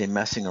don't want to say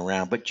messing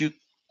around, but you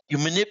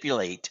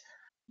manipulate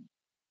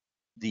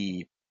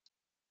the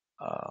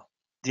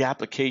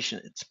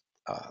application, its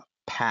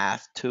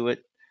path to it,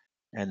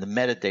 and the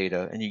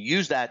metadata, and you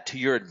use that to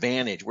your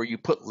advantage, where you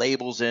put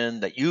labels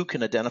in that you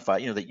can identify,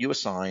 that you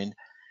assigned,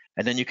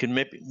 and then you can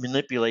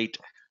manipulate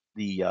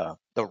the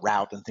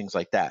route and things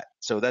like that.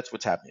 So that's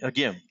what's happening.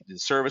 Again, the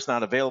service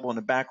not available in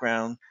the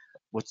background.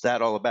 What's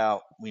that all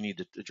about? We need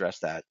to address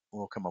that.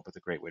 We'll come up with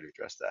a great way to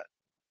address that.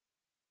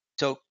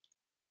 So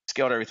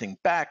scaled everything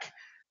back.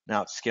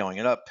 Now it's scaling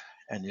it up,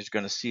 and you're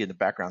going to see in the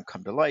background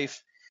come to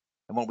life.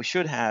 And what we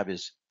should have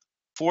is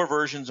 4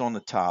 versions on the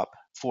top,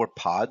 4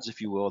 pods, if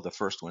you will, the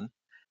first one,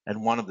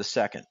 and 1 of the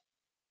second.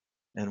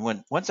 And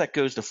once that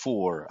goes to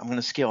 4, I'm going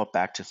to scale it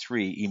back to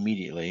 3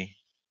 immediately.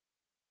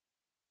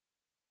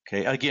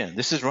 Okay, again,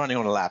 this is running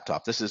on a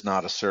laptop. This is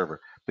not a server,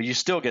 but you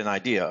still get an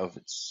idea of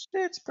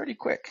it's pretty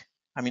quick.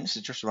 I mean, this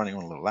is just running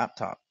on a little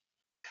laptop.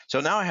 So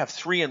now I have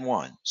 3 and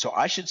 1. So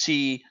I should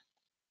see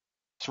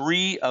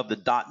 3 of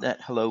the .NET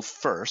Hello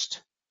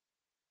first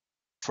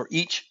for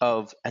each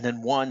of, and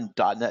then 1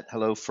 .NET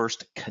Hello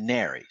first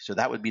Canary. So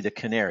that would be the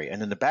Canary.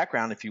 And in the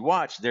background, if you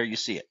watch, there you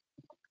see it.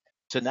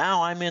 So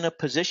now I'm in a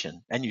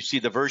position, and you see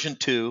the version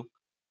 2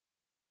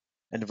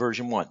 and the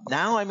version 1.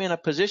 Now I'm in a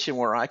position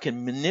where I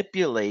can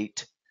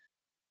manipulate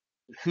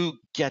who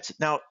gets it.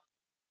 Now,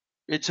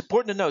 it's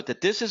important to note that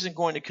this isn't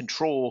going to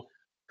control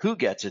who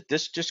gets it.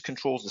 This just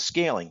controls the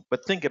scaling.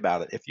 But think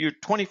about it. If you're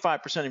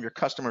 25% of your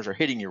customers are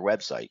hitting your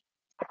website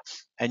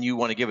and you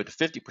want to give it to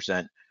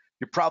 50%,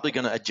 you're probably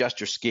going to adjust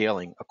your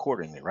scaling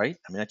accordingly, right?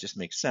 I mean, that just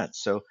makes sense.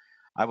 So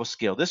I will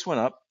scale this one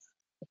up,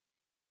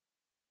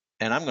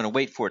 and I'm going to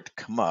wait for it to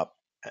come up.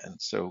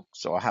 And so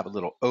I'll have a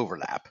little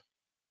overlap,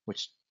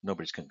 which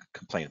nobody's going to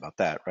complain about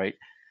that, right?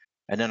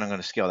 And then I'm going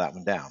to scale that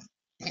one down.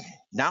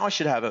 Now I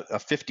should have a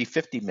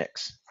 50-50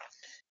 mix.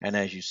 And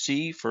as you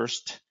see,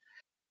 first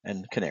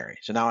and canary.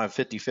 So now I have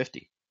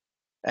 50-50.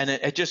 And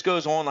it just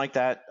goes on like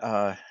that,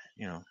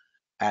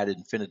 ad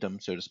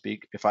infinitum, so to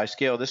speak. If I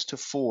scale this to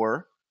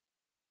 4,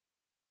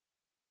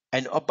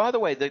 and by the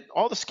way,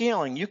 all the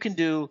scaling you can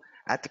do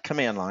at the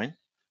command line,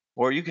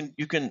 or you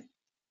can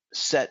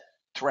set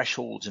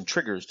thresholds and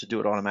triggers to do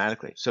it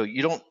automatically. So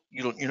you're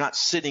not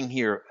sitting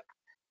here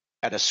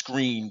at a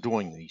screen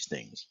doing these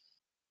things.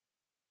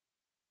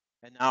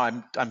 And now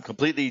I'm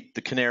completely,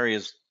 the canary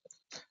is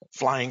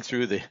flying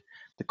through the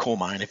coal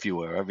mine, if you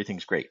will.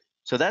 Everything's great.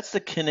 So that's the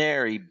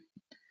canary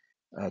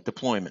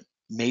deployment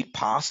made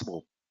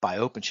possible by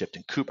OpenShift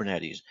and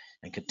Kubernetes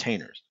and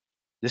containers.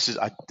 This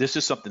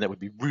is something that would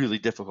be really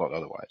difficult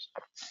otherwise.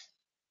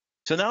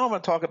 So now I'm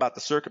going to talk about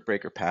the circuit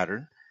breaker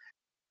pattern.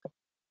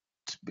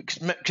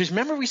 Because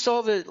remember we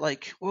saw that,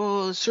 like,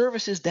 well, the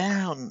service is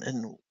down,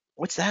 and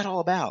what's that all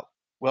about?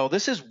 Well,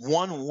 this is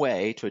one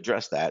way to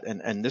address that,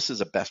 and this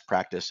is a best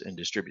practice in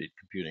distributed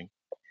computing.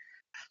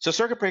 So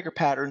circuit breaker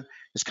pattern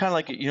is kind of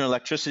like,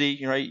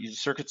 electricity, right? Your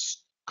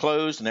circuit's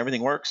closed and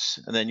everything works,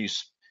 and then you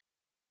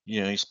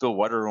spill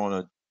water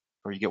or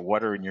you get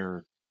water in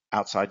your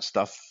outside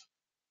stuff,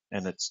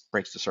 and it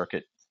breaks the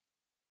circuit.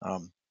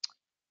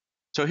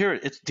 So here,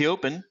 it's the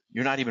open,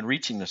 you're not even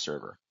reaching the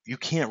server. You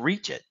can't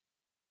reach it.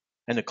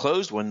 And the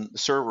closed one, the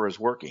server is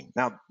working.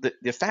 Now,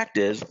 the fact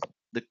is,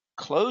 the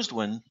closed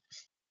one,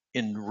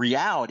 in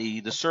reality,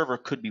 the server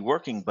could be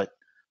working, but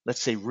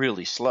let's say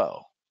really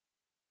slow.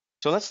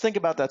 So let's think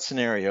about that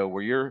scenario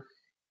where you're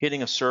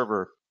hitting a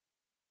server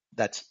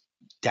that's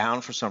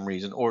down for some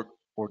reason, or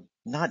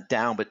not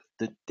down, but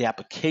the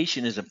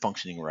application isn't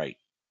functioning right,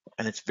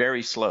 and it's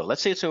very slow.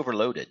 Let's say it's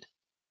overloaded.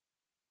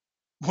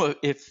 Well,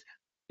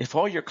 if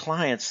all your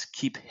clients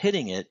keep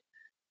hitting it,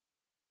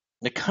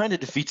 it kind of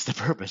defeats the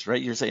purpose,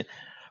 right? You're saying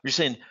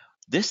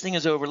this thing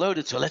is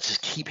overloaded, so let's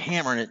just keep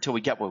hammering it until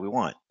we get what we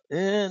want.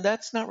 And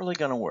that's not really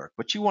going to work.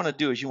 What you want to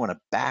do is you want to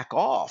back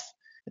off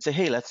and say,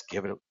 hey, let's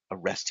give it a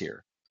rest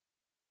here.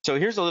 So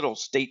here's a little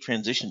state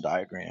transition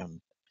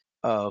diagram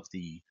of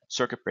the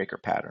circuit breaker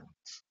pattern.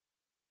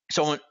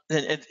 So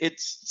it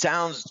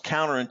sounds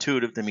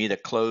counterintuitive to me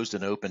that closed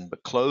and open,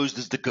 but closed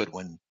is the good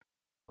one,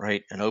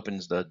 right? And open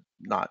is the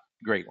not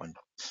great one.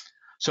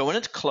 So when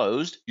it's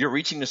closed, you're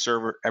reaching the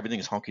server,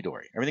 everything is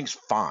hunky-dory, everything's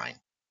fine.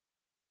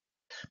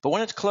 But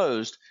when it's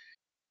closed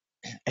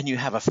and you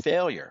have a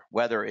failure,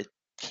 whether it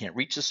can't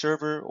reach the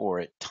server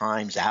or it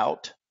times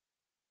out,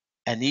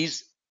 and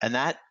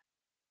that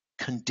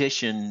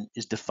condition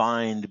is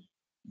defined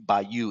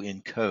by you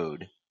in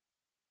code.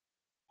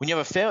 When you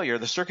have a failure,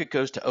 the circuit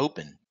goes to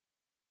open.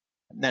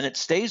 And then it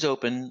stays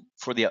open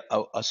for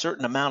a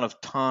certain amount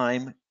of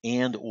time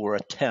and or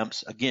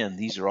attempts. Again,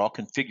 these are all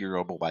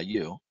configurable by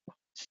you.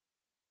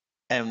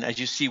 And as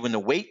you see, when the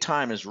wait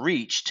time is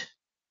reached,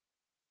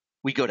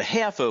 we go to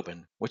half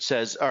open, which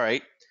says, all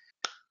right,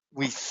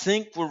 we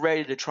think we're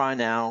ready to try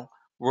now.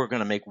 We're going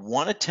to make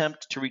one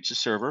attempt to reach the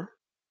server.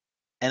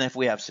 And if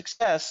we have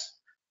success,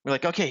 we're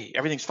like, okay,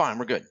 everything's fine,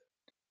 we're good.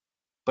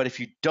 But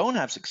if you don't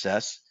have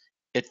success,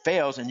 it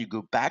fails and you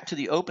go back to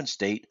the open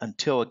state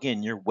until,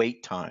 again, your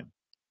wait time.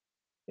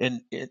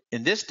 In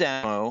this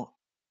demo,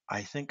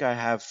 I think I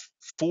have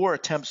 4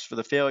 attempts for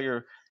the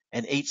failure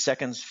and 8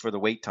 seconds for the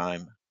wait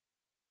time.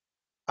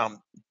 But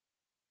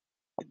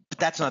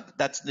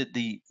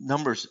the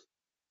numbers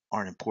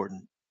aren't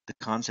important. The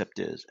concept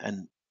is,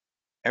 and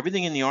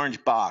everything in the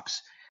orange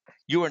box,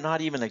 you are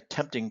not even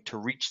attempting to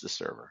reach the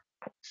server.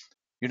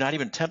 You're not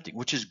even attempting,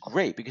 which is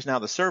great because now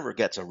the server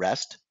gets a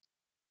rest,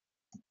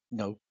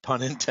 no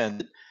pun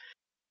intended.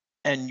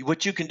 And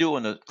what you can do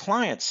on the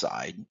client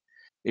side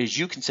is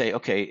you can say,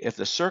 okay, if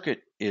the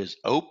circuit is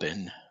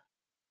open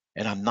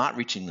and I'm not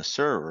reaching the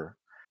server,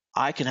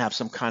 I can have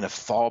some kind of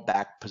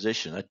fallback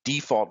position, a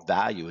default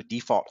value, a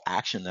default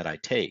action that I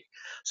take.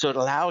 So it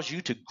allows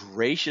you to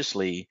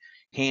graciously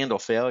handle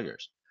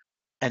failures.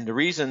 And the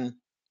reason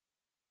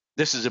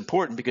this is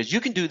important because you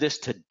can do this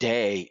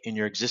today in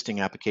your existing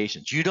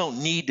applications. You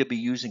don't need to be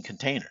using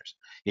containers.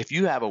 If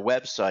you have a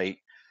website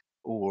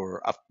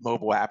or a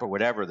mobile app or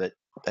whatever that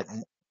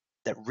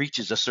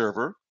reaches a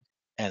server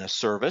and a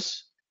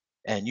service,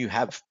 and you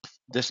have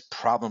this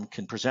problem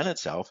can present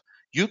itself,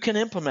 you can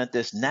implement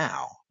this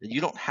now.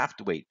 You don't have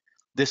to wait.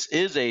 This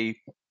is a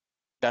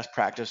best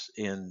practice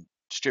in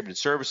distributed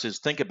services.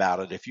 Think about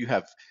it. If you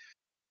have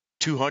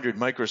 200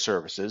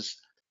 microservices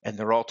and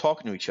they're all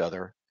talking to each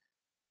other,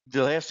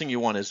 the last thing you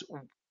want is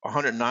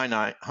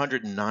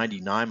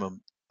 199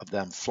 of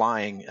them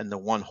flying and the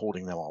one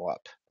holding them all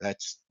up.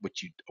 That's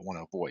what you want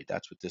to avoid.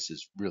 That's what this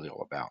is really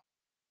all about.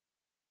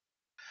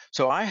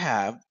 So I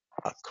have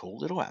a cool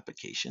little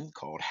application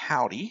called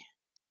Howdy.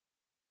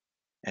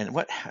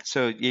 And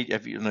so I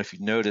don't know if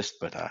you've noticed,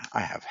 but I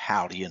have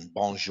Howdy and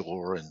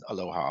Bonjour and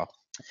Aloha.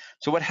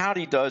 So what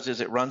Howdy does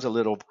is it runs a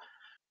little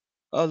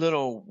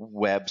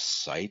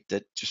website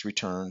that just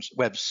returns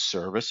web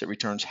service. It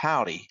returns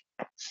Howdy.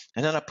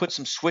 And then I put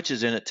some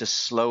switches in it to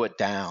slow it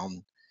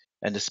down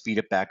and to speed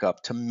it back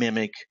up to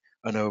mimic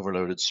an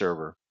overloaded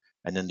server,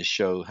 and then to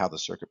show how the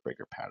circuit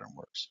breaker pattern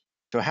works.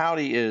 So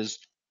Howdy is,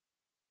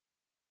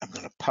 I'm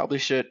going to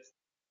publish it.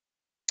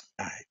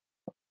 All right.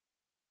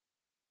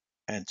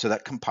 And so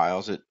that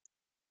compiles it.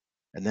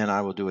 And then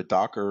I will do a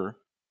Docker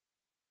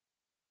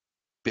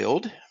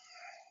build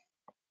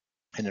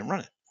and then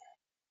run it.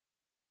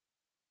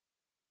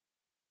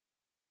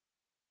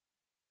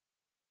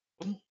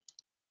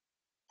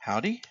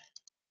 Howdy.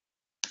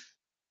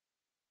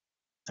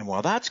 And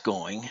while that's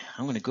going,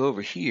 I'm going to go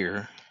over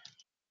here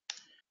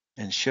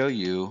and show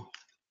you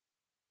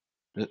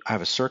that I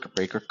have a circuit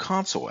breaker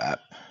console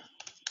app.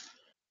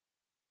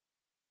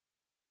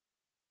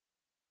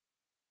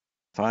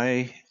 If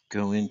I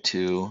go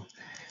into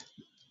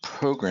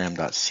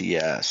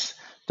program.cs,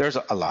 there's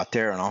a lot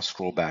there, and I'll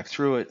scroll back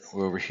through it.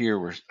 We're over here.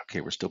 We're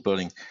still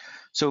building.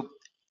 So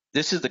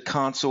this is the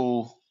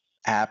console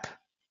app.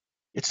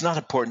 It's not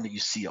important that you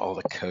see all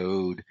the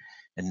code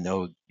and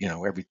know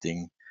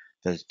everything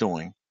that it's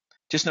doing.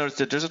 Just notice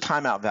that there's a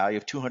timeout value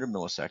of 200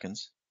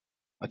 milliseconds.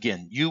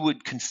 Again, you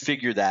would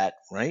configure that,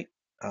 right?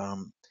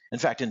 In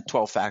fact, in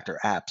 12-factor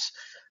apps,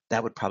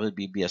 that would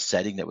probably be a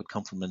setting that would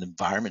come from an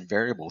environment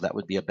variable. That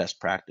would be a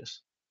best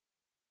practice.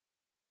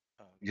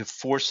 You have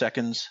 4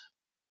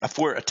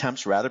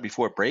 attempts rather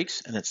before it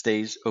breaks, and it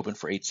stays open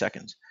for 8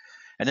 seconds.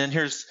 And then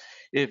here's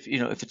if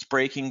it's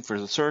breaking for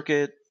the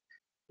circuit,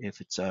 if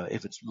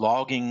it's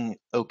logging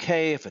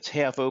okay, if it's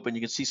half open,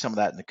 you can see some of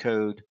that in the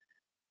code.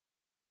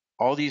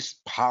 All these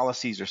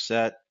policies are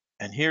set,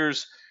 and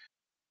here's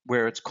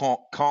where it's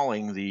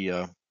calling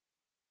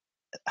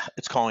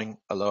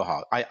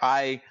Aloha.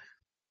 I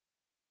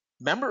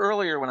remember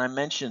earlier when I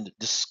mentioned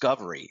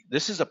discovery.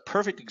 This is a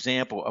perfect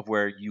example of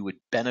where you would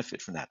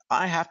benefit from that.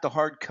 I have to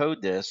hard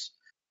code this.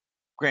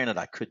 Granted,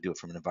 I could do it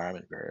from an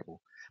environment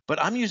variable,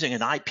 but I'm using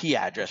an IP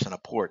address and a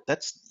port.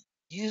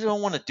 You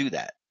don't want to do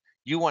that.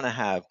 You want to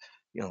have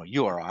a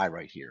URI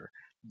right here.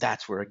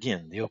 That's where,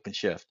 again, the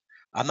OpenShift.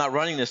 I'm not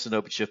running this in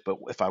OpenShift, but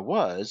if I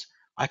was,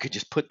 I could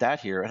just put that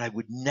here and I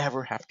would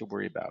never have to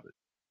worry about it.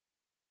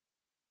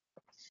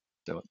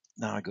 So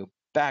now I go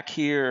back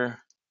here.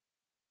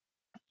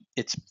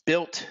 It's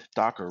built,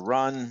 Docker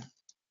run,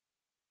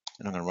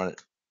 and I'm going to run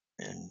it.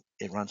 And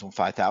it runs on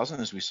 5,000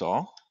 as we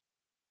saw.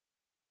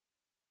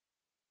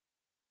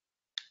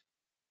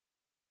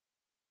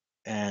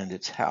 And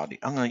it's Howdy.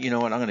 I'm going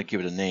to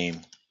give it a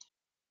name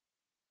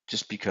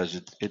just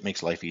because it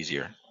makes life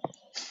easier.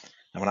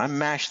 And when I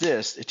mash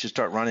this, it should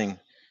start running.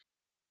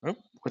 Oh,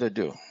 what did I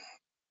do?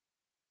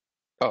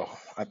 Oh,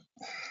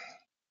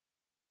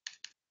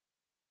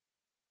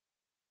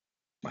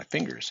 my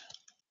fingers.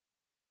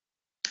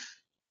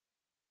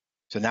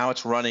 So now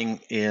it's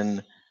running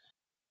in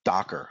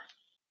Docker,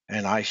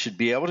 and I should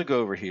be able to go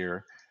over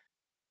here,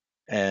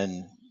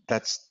 and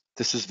this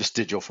is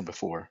vestigial from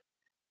before.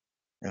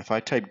 And if I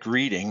type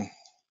greeting,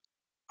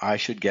 I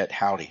should get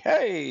Howdy.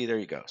 Hey, there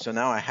you go. So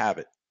now I have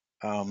it.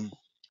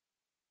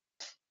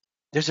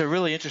 There's a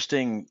really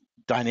interesting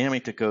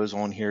dynamic that goes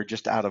on here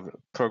just out of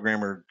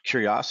programmer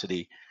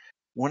curiosity.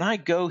 When I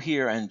go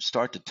here and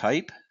start to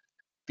type,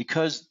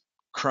 because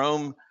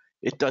Chrome,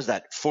 it does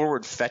that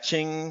forward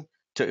fetching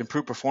to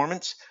improve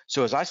performance.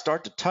 So as I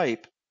start to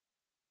type,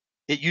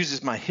 it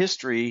uses my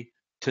history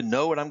to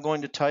know what I'm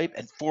going to type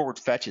and forward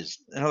fetches.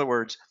 In other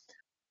words,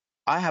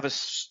 I have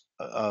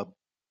a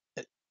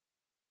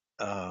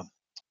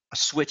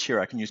switch here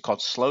I can use called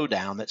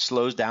slowdown that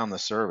slows down the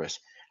service.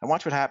 And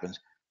watch what happens.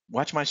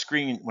 Watch my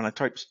screen when I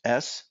type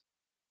S.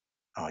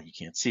 Oh, you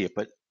can't see it,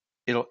 but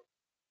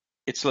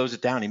it slows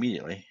it down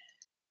immediately.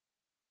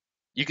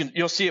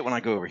 You'll see it when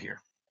I go over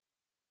here.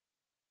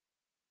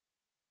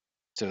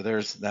 So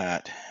there's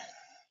that.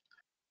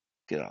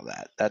 Get all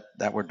that.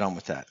 That we're done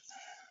with that.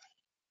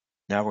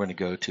 Now we're going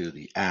to go to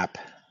the app.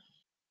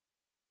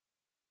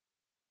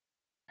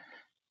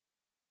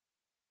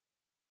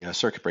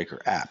 Circuit breaker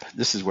app.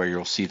 This is where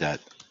you'll see that.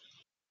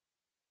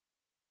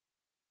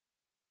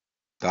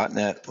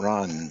 .NET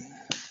run.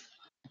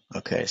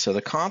 Okay, so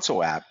the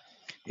console app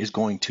is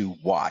going to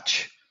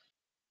watch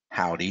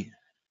Howdy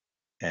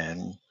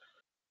and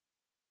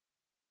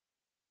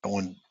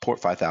on port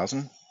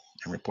 5000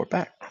 and report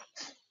back.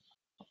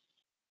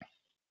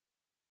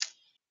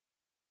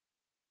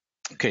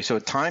 Okay, so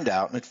it timed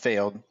out and it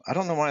failed. I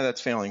don't know why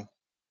that's failing.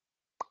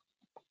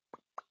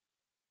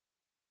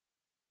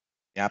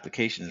 The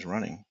application is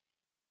running.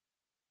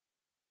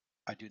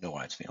 I do know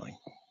why it's failing.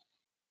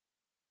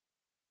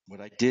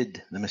 What I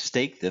did, the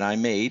mistake that I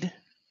made,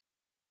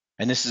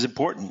 and this is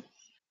important,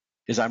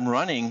 is I'm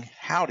running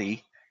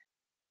Howdy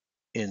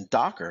in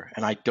Docker,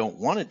 and I don't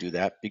want to do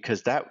that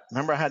because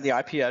remember I had the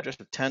IP address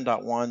of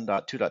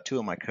 10.1.2.2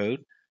 in my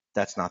code?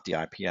 That's not the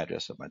IP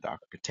address of my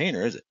Docker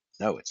container, is it?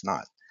 No, it's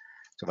not.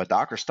 So if I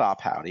Docker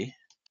stop Howdy,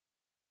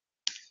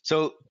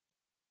 so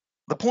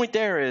the point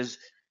there is,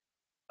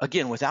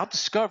 again, without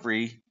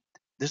discovery,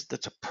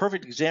 that's a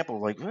perfect example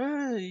of like,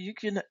 you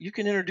can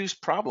introduce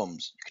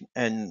problems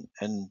and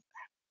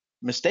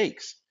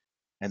mistakes,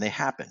 and they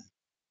happen.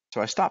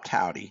 So I stopped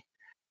Howdy,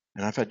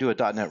 and if I do a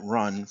 .NET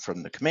run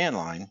from the command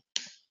line,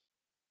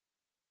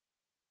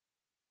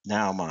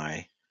 now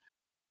my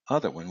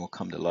other one will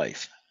come to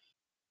life.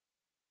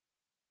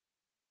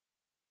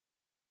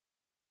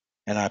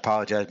 And I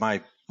apologize,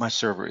 my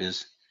server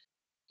is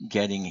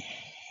getting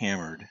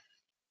hammered.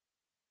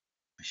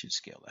 I should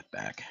scale that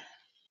back,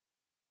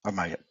 or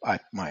my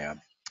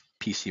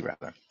PC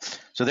rather.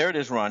 So there it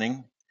is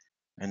running,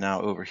 and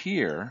now over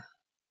here.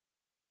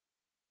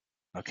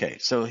 Okay,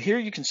 so here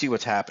you can see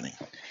what's happening.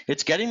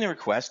 It's getting the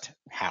request,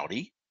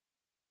 Howdy,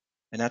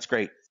 and that's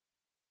great.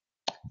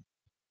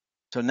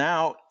 So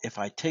now if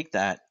I take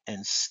that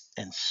and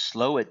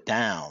slow it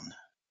down,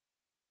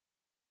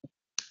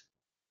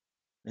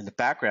 in the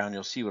background,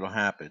 you'll see what will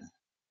happen.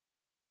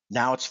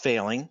 Now it's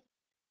failing,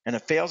 and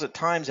it fails at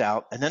times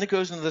out, and then it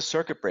goes into the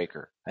circuit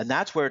breaker, and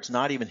that's where it's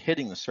not even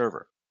hitting the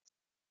server.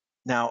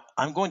 Now,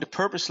 I'm going to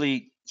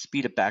purposely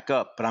speed it back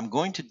up, but I'm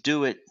going to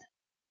do it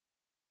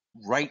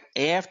right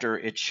after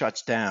it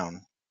shuts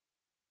down.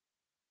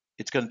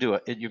 It's going to do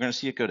it. You're going to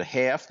see it go to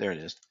half. There it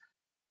is.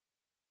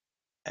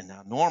 And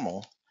now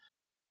normal.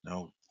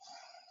 No,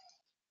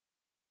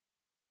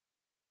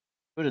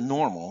 go to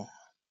normal.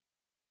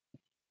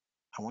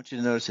 I want you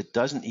to notice it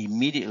doesn't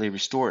immediately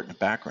restore it in the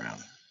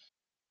background.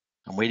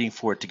 I'm waiting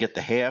for it to get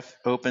the half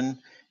open.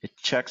 It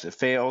checks, it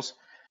fails.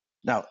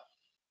 Now,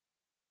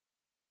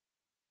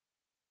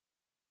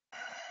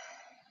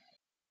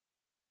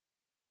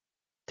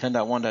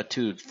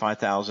 (10.1.2)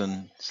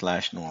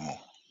 5000/normal.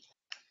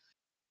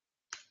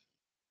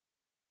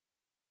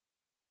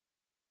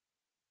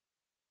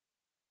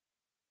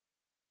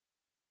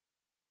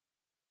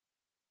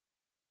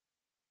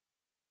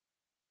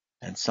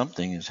 And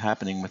something is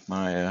happening with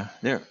my,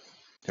 there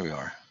we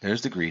are.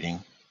 There's the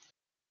greeting.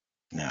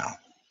 Now,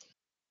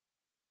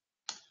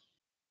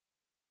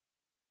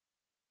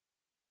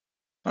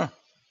 huh.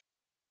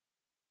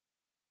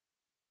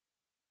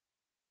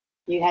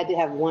 You had to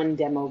have one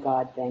demo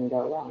god thing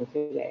go wrong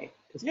today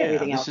because Yeah,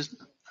 everything this else is, is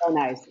so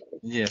nice.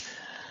 yeah.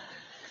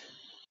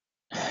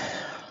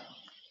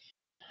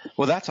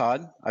 Well, that's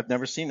odd. I've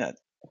never seen that.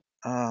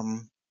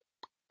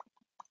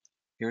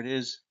 Here it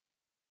is.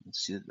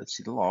 Let's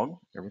see the log.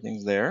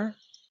 Everything's there.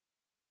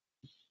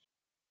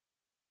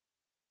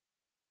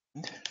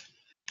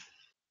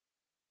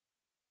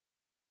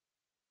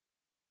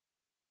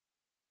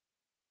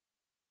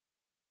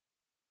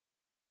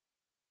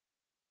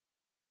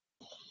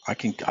 I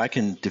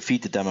can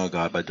defeat the demo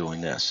god by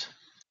doing this.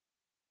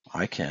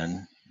 I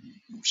can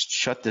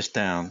shut this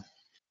down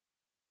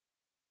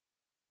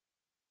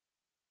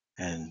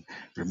and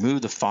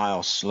remove the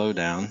file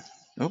slowdown.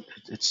 Oh,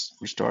 it's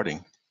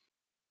restarting.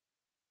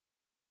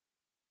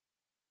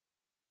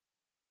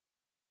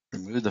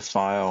 Remove the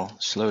file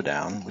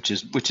slowdown, which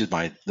is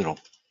my little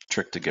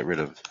trick to get rid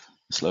of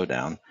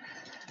slowdown,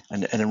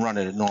 and then run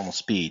it at normal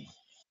speed.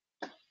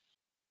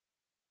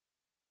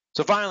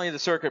 So finally, the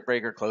circuit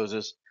breaker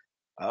closes.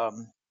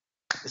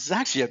 This is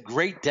actually a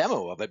great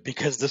demo of it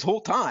because this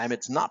whole time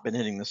it's not been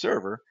hitting the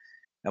server.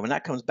 And when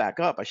that comes back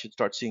up, I should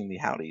start seeing the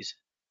howdies.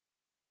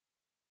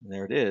 And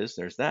there it is.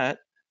 There's that.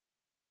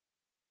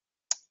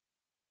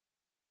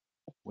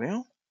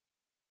 Well,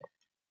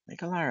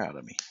 make a liar out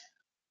of me.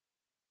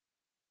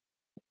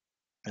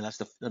 Unless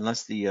the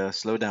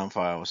slowdown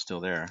file is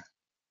still there.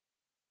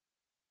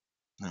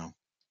 No.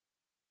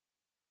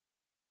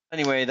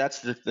 Anyway, that's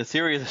the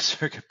theory of the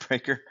circuit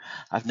breaker.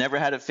 I've never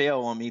had it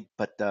fail on me,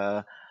 but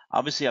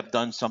obviously I've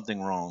done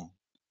something wrong,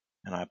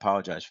 and I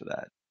apologize for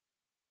that.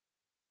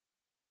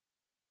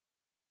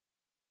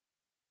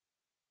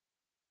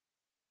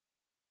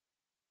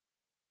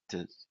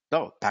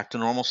 Back to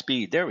normal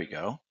speed. There we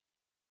go.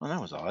 Well,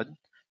 that was odd.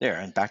 There,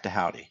 and back to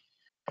howdy.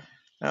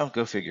 Well,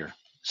 go figure.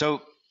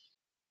 So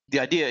the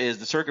idea is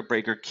the circuit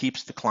breaker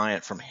keeps the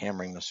client from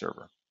hammering the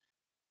server.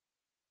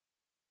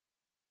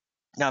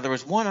 Now, there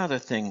was one other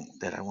thing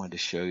that I wanted to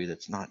show you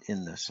that's not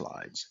in the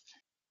slides.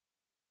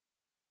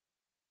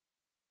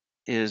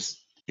 Is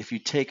if you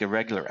take a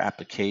regular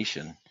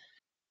application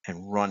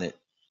and run it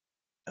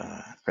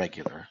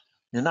regular,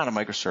 and not a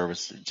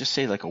microservice, just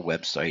say like a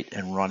website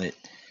and run it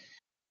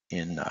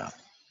in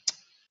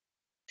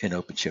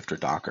OpenShift or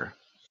Docker.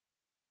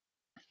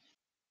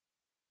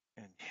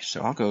 And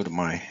so I'll go to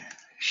my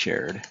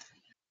shared,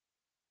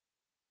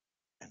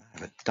 and I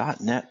have a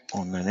 .NET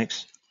on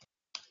Linux,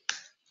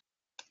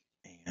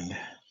 and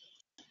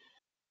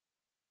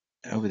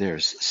over there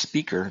is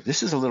speaker.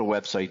 This is a little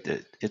website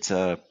that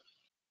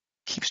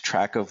keeps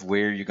track of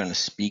where you're going to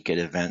speak at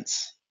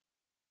events.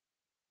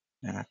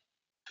 And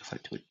if I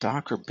do a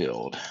Docker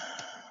build,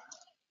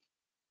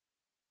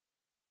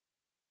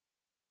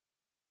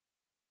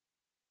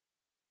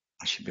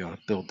 I should be able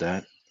to build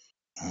that.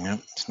 Yep,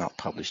 it's not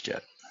published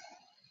yet.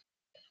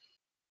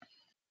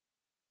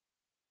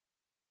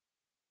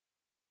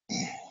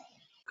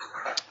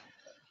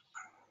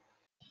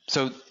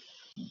 So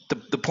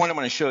the point I'm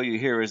going to show you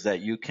here is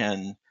that you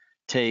can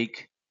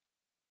take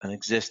an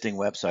existing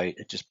website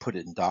and just put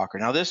it in Docker.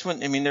 Now this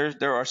one, I mean,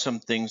 there are some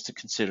things to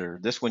consider.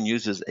 This one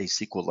uses a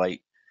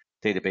SQLite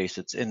database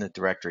that's in the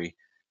directory,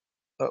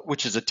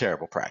 which is a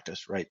terrible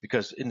practice, right?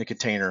 Because in the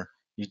container,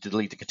 you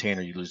delete the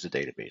container, you lose the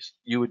database.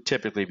 You would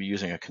typically be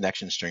using a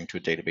connection string to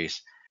a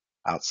database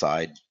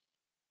outside,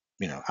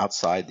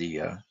 outside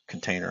the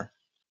container,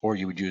 or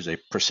you would use a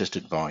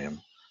persistent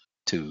volume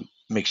to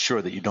make sure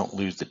that you don't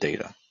lose the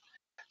data.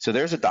 So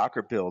there's a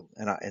Docker build,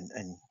 and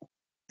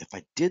if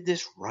I did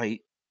this right,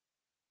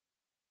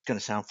 it's going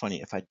to sound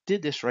funny. If I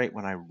did this right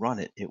when I run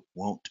it, it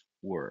won't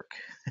work.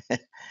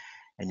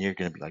 And you're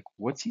going to be like,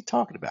 what's he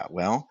talking about?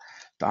 Well,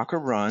 Docker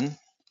run,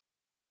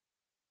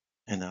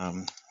 and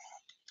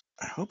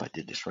I hope I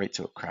did this right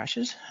so it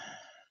crashes.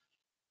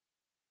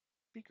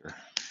 Speaker.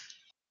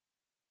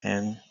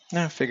 And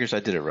now figures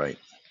I did it right.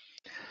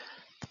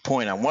 The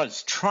point I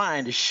was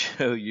trying to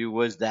show you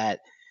was that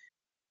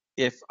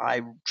if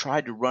I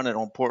tried to run it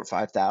on port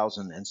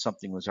 5000 and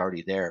something was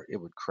already there, it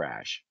would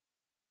crash.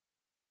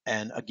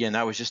 And again,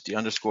 that was just to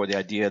underscore the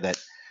idea that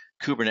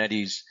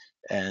Kubernetes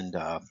and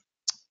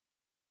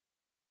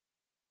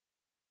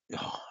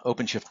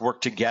OpenShift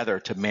work together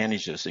to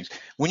manage those things.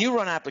 When you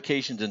run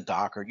applications in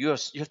Docker, you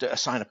have to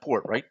assign a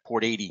port, right?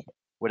 Port 80,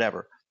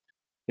 whatever.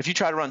 If you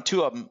try to run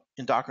two of them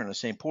in Docker on the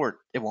same port,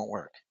 it won't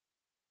work.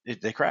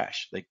 They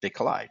crash. They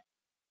collide.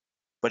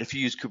 But if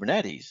you use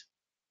Kubernetes,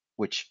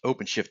 which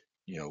OpenShift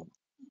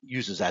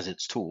uses as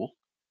its tool,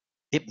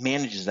 it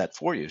manages that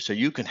for you. So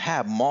you can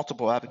have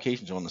multiple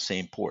applications on the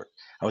same port.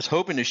 I was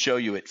hoping to show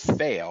you it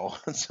fail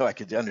so I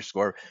could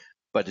underscore,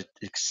 but it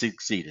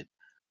succeeded.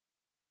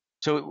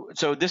 So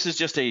this is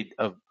just a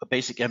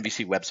basic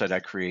MVC website I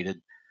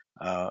created.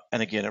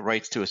 And again, it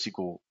writes to a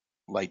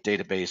SQLite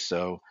database.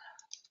 So,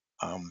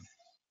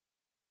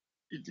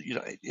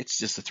 it's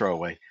just a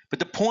throwaway. But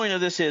the point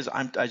of this is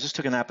I just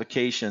took an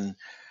application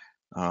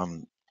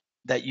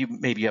that you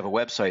maybe have a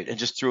website and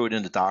just threw it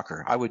into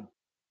Docker. I would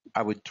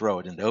throw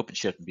it into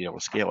OpenShift and be able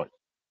to scale it.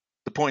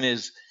 The point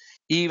is,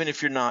 even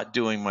if you're not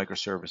doing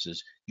microservices,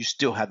 you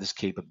still have this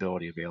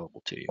capability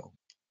available to you.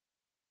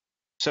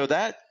 So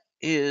that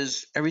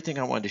is everything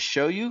I wanted to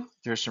show you.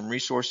 There's some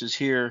resources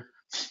here.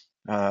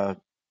 .NET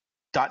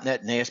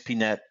and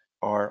ASP.NET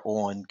are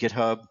on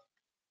GitHub.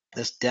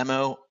 This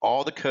demo,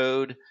 all the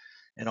code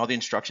and all the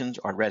instructions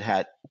are Red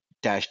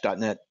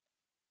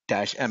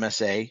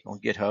Hat-.NET-MSA on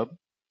GitHub.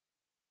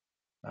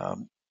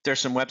 There's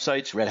some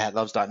websites. Red Hat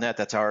loves .NET.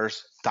 That's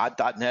ours.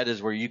 .NET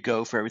is where you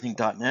go for everything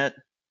 .NET.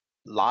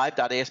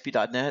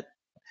 Live.asp.NET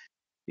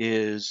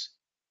is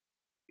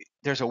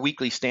there's a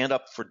weekly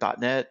stand-up for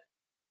 .NET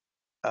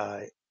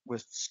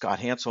with Scott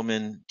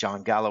Hanselman,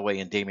 John Galloway,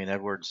 and Damian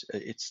Edwards.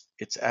 It's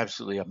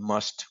absolutely a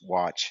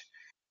must-watch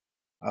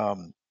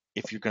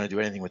if you're going to do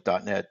anything with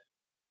 .NET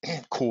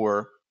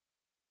Core.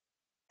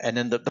 And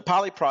then the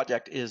Poly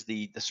project is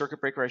the circuit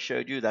breaker I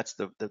showed you. That's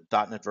the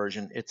 .NET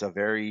version. It's a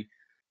very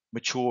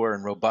mature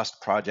and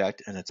robust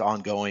project, and it's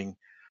ongoing.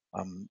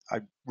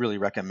 I really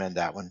recommend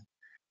that one.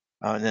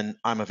 And then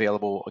I'm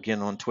available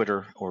again on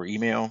Twitter or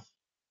email.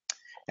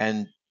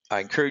 And I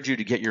encourage you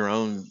to get your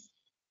own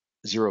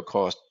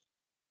zero-cost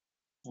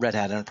Red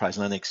Hat Enterprise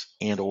Linux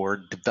and/or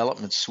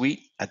development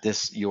suite at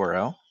this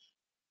URL,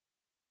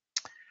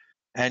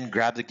 and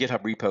grab the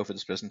GitHub repo for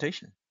this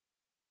presentation.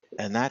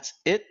 And that's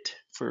it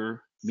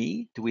for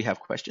me. Do we have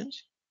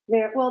questions?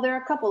 There are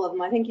a couple of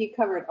them. I think you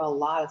covered a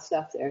lot of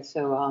stuff there,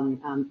 so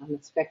I'm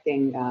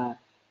expecting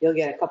you'll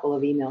get a couple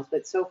of emails.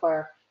 But so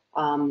far,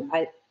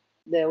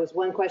 there was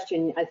one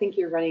question. I think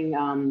you're running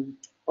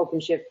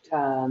OpenShift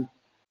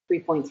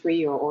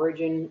 3.3 or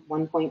Origin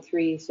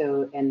 1.3.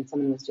 So, and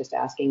someone was just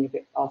asking if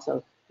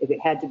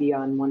it had to be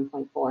on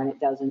 1.4, and it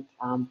doesn't.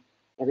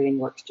 Everything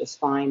works just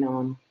fine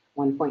on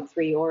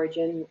 1.3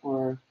 Origin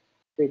or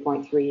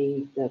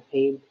 3.3, the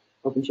paid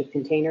OpenShift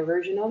container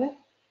version of it.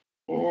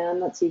 And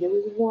let's see, there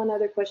was one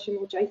other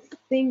question, which I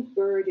think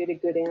Burr did a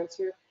good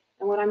answer.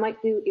 And what I might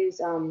do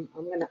is I'm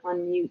going to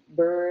unmute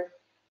Burr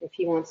if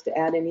he wants to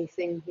add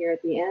anything here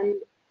at the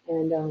end,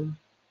 and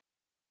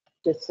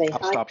just say hi.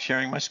 I'll stop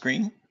sharing my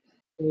screen.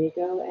 There you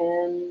go.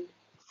 And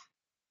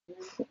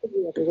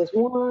there was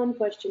one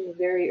question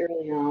very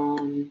early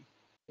on.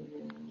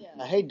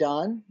 Yeah. Hey,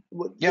 Don.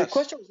 Yes. The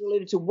question was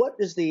related to what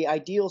is the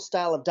ideal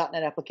style of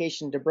 .NET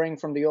application to bring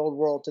from the old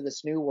world to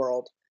this new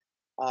world?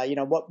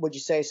 What would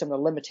you say some of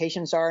the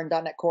limitations are in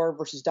 .NET Core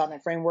versus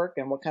 .NET Framework,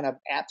 and what kind of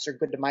apps are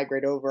good to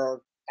migrate over,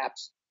 or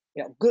apps,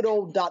 good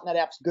old .NET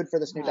apps good for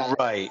this new .NET?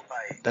 Right.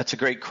 That's a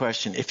great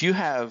question. If you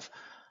have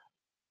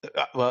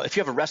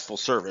a RESTful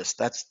service,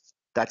 that's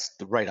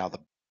the right out of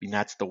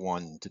that's the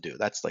one to do.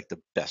 That's like the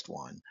best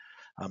one.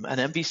 An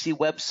MVC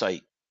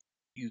website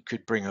you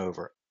could bring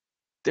over.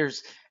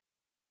 There's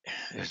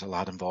a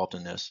lot involved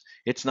in this.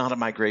 It's not a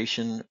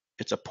migration.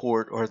 It's a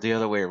port, or the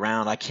other way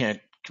around. I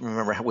can't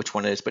remember which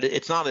one it is, but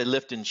it's not a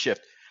lift and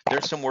shift.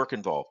 There's some work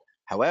involved.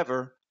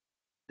 However,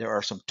 there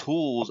are some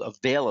tools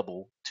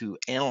available to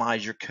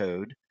analyze your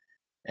code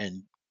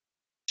and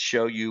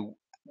show you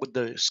what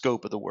the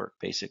scope of the work,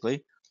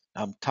 basically.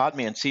 Todd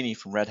Mancini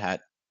from Red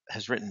Hat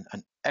has written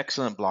an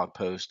excellent blog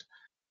post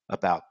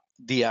about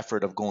the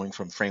effort of going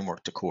from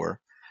framework to core.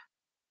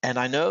 And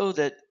I know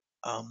that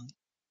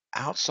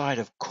outside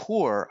of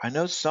core, I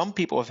know some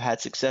people have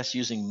had success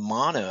using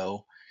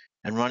Mono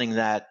and running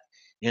that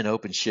in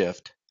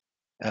OpenShift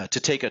to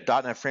take a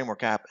 .NET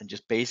Framework app and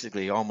just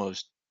basically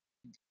almost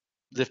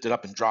lift it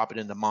up and drop it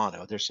into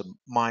Mono. There's some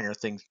minor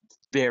things,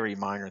 very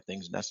minor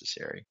things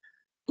necessary,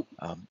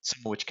 some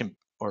of which can,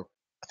 or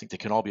I think they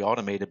can all be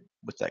automated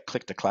with that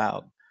click to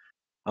cloud.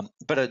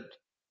 But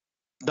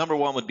number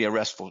one would be a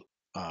RESTful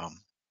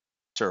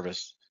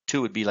service.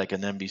 Two would be like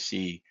an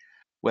MVC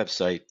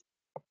website.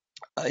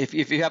 If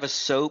you have a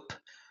SOAP,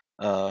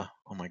 oh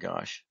my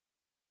gosh,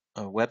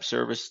 a web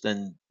service,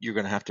 then you're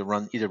going to have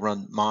to either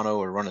run Mono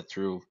or run it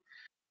through.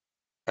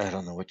 I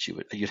don't know what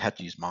you'd have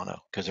to use Mono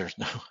because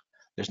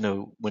there's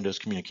no Windows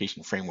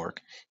communication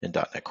framework in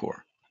 .NET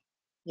Core.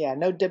 Yeah,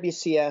 no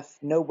WCF,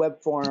 no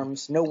web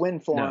forms, no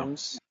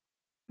WinForms. No.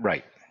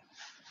 Right.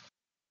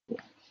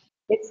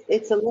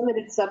 It's a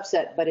limited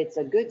subset, but it's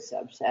a good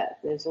subset.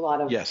 There's a lot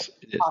of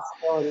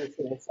possibilities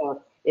here.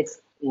 So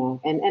it's,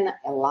 and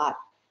a lot.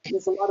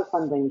 There's a lot of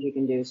fun things you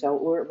can do. So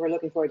we're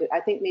looking forward to. I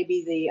think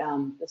maybe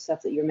the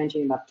stuff that you're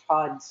mentioning about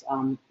Todd's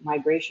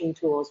migration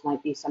tools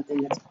might be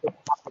something that's a good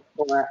topic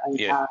for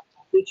a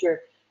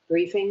future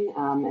briefing,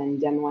 and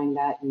demoing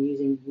that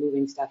and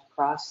moving stuff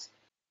across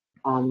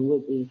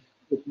would be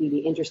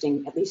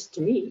interesting, at least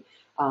to me,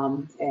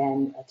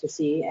 and to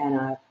see.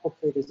 And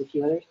hopefully there's a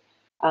few others.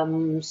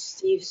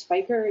 Steve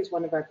Spiker is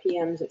one of our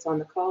PMs that's on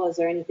the call. Is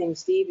there anything,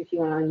 Steve, if you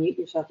want to unmute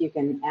yourself, you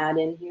can add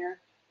in here?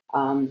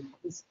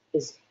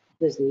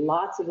 There's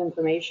lots of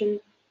information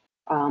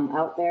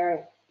out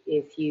there.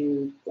 If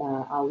you,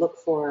 I'll look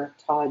for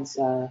Todd's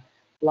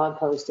blog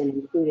post and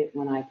include it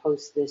when I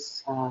post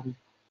this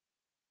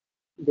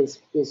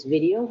this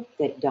video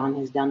that Don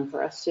has done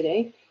for us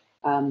today.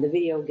 The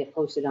video will get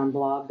posted on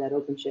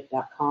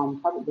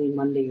blog.openshift.com probably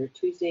Monday or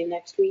Tuesday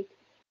next week,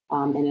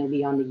 and it'll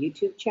be on the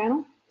YouTube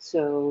channel.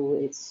 So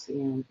it's,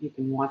 you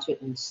can watch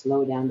it and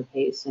slow down the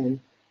pace, and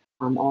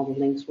all the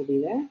links will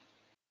be there.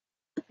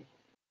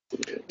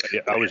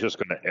 Yeah, I was just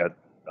going to add,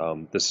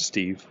 this is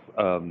Steve.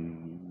 It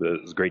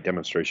was a great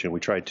demonstration. We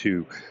tried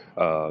to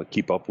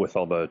keep up with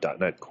all the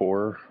 .NET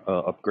Core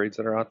upgrades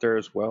that are out there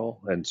as well.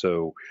 And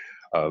so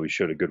we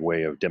showed a good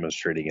way of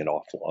demonstrating it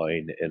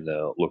offline in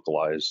a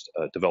localized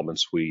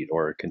development suite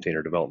or a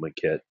container development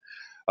kit.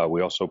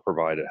 We also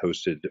provide it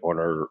hosted on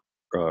our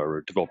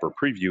developer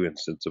preview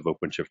instance of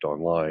OpenShift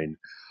Online,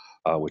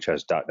 which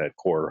has .NET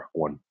Core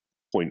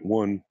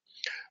 1.1,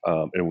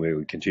 and we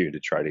would continue to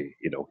try to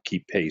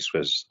keep pace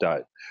as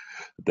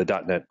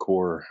the .NET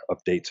Core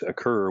updates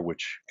occur,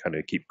 which kind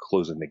of keep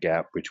closing the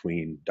gap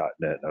between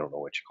 .NET. I don't know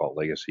what you call it,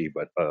 legacy,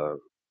 but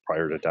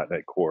prior to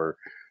 .NET Core,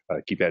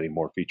 keep adding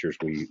more features.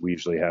 We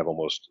usually have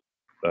almost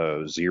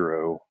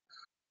zero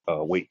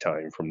wait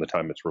time from the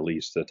time it's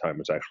released to the time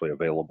it's actually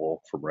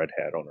available from Red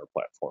Hat on our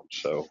platform.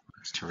 So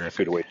it's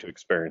terrific. Good way to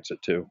experience it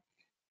too.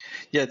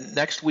 Yeah,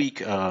 next week,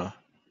 the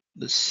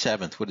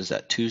 7th, what is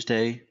that,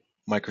 Tuesday?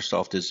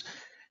 Microsoft is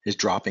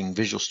dropping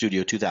Visual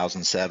Studio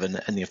 2007,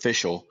 and the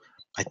official,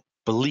 I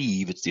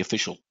believe it's the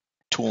official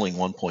tooling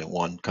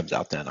 1.1 comes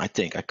out then. I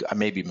think I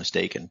may be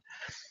mistaken,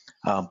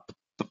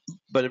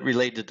 but it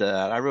related to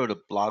that. I wrote a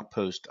blog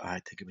post, I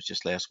think it was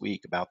just last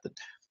week, about the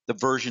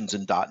versions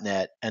in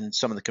 .NET and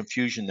some of the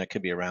confusion that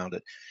could be around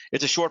it.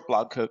 It's a short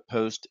blog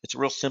post. It's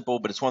real simple,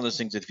 but it's one of those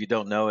things that if you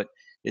don't know it,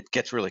 it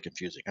gets really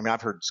confusing. I mean,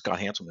 I've heard Scott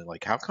Hanselman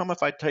like, how come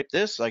if I type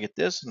this, I get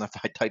this, and if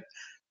I type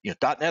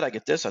 .NET, I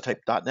get this. I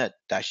type .NET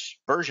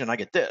 -version, I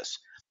get this.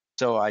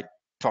 So I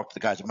talked to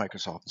the guys at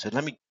Microsoft and said,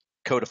 let me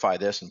codify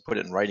this and put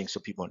it in writing so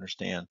people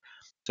understand.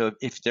 So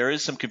if there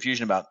is some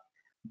confusion about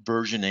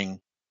versioning,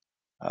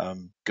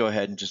 go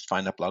ahead and just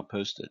find that blog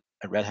post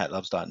at Red Hat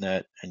Loves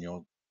 .NET, and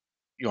you'll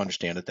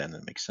understand it then.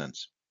 It makes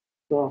sense.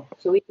 Cool.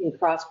 So we can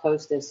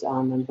cross-post this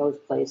in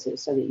both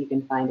places so that you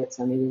can find it.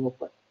 So maybe we'll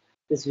put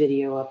this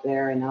video up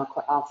there, and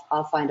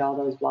I'll find all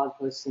those blog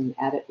posts and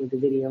add it with the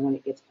video when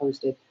it gets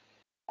posted.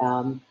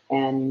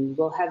 And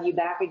we'll have you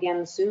back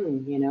again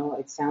soon.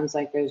 It sounds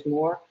like there's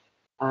more.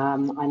 I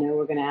know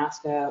we're going to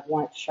ask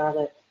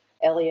Charlotte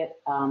Elliott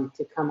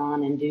to come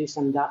on and do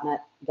some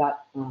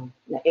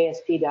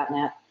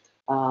ASP.NET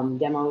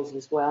demos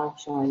as well,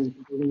 showing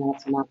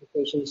some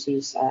applications.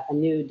 She's a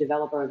new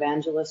developer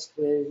evangelist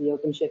with the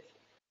OpenShift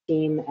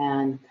team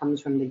and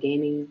comes from the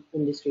gaming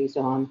industry.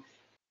 So I'm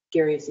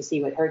curious to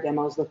see what her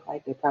demos look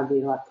like. They're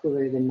probably a lot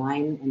cooler than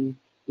mine and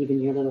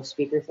even your little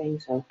speaker thing.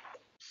 So,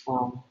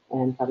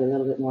 and probably a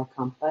little bit more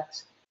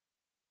complex.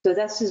 So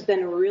this has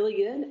been really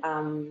good.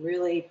 I'm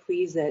really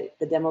pleased that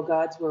the demo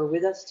gods were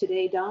with us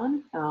today,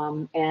 Don.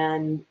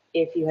 And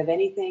if you have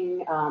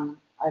anything,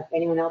 if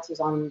anyone else is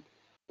on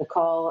the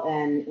call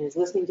and is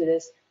listening to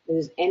this,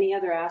 there's any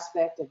other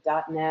aspect of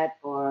 .NET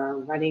or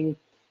running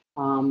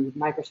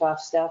Microsoft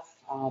stuff,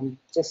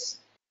 just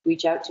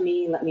reach out to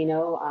me, let me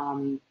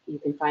know. You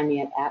can find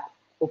me at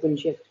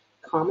OpenShift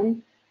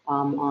Common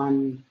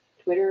on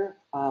Twitter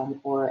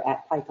or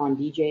at Python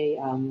DJ,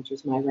 which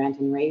is my rant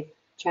and rave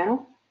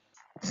channel.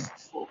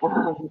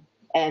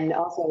 And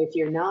also, if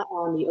you're not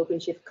on the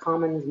OpenShift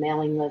Commons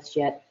mailing list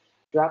yet,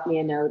 drop me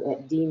a note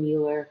at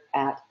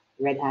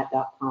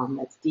dmueller@redhat.com.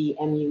 That's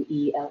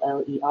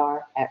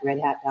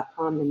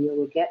DMUELLER@redhat.com, and you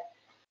will get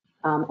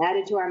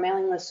added to our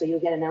mailing list, so you'll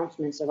get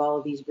announcements of all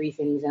of these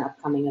briefings and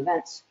upcoming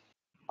events.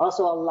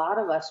 Also, a lot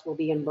of us will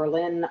be in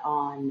Berlin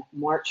on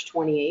March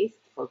 28th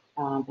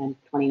and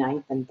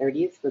 29th and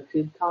 30th for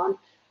KubeCon,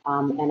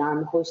 and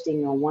I'm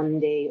hosting a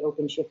one-day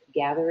OpenShift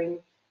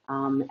gathering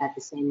at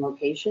the same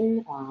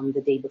location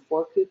the day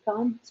before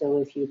KubeCon. So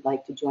if you'd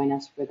like to join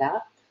us for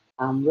that,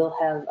 we'll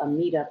have a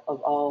meetup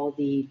of all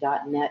the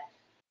 .NET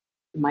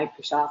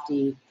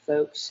Microsofty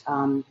folks.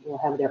 Will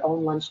have their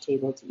own lunch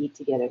table to eat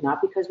together.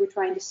 Not because we're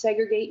trying to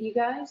segregate you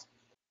guys,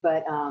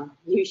 but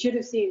you should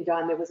have seen,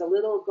 Don, there was a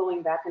little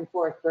going back and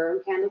forth.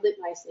 Bernd handled it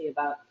nicely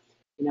about,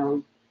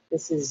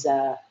 this is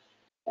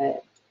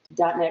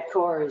 .NET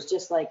Core is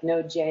just like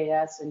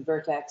Node.js and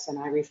Vertex, and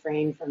I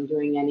refrain from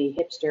doing any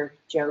hipster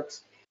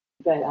jokes.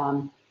 But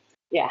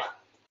yeah,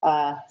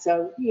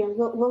 so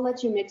we'll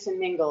let you mix and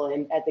mingle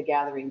at the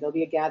gathering. There'll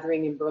be a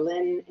gathering in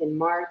Berlin in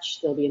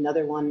March. There'll be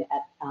another one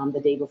at the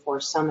day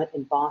before Summit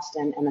in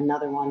Boston, and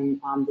another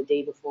one the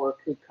day before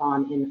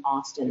KubeCon in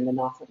Austin, the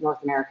North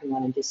American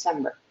one in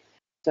December.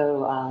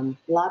 So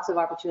lots of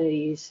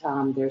opportunities.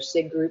 There's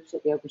SIG groups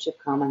at the OpenShift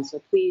Commons, so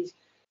please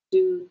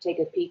do take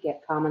a peek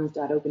at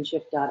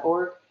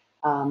commons.openshift.org.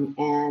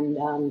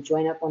 And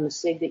join up on the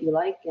SIG that you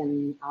like,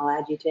 and I'll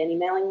add you to any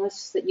mailing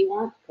lists that you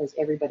want, because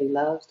everybody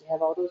loves to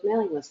have all those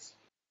mailing lists.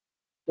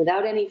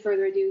 Without any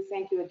further ado,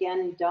 thank you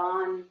again,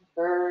 Don,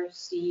 Burr,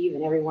 Steve,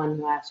 and everyone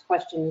who asked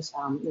questions.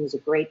 It was a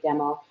great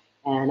demo,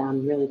 and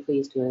I'm really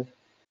pleased to have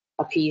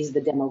appeased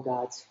the demo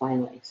gods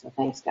finally. So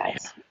thanks,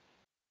 guys.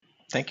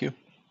 Thank you.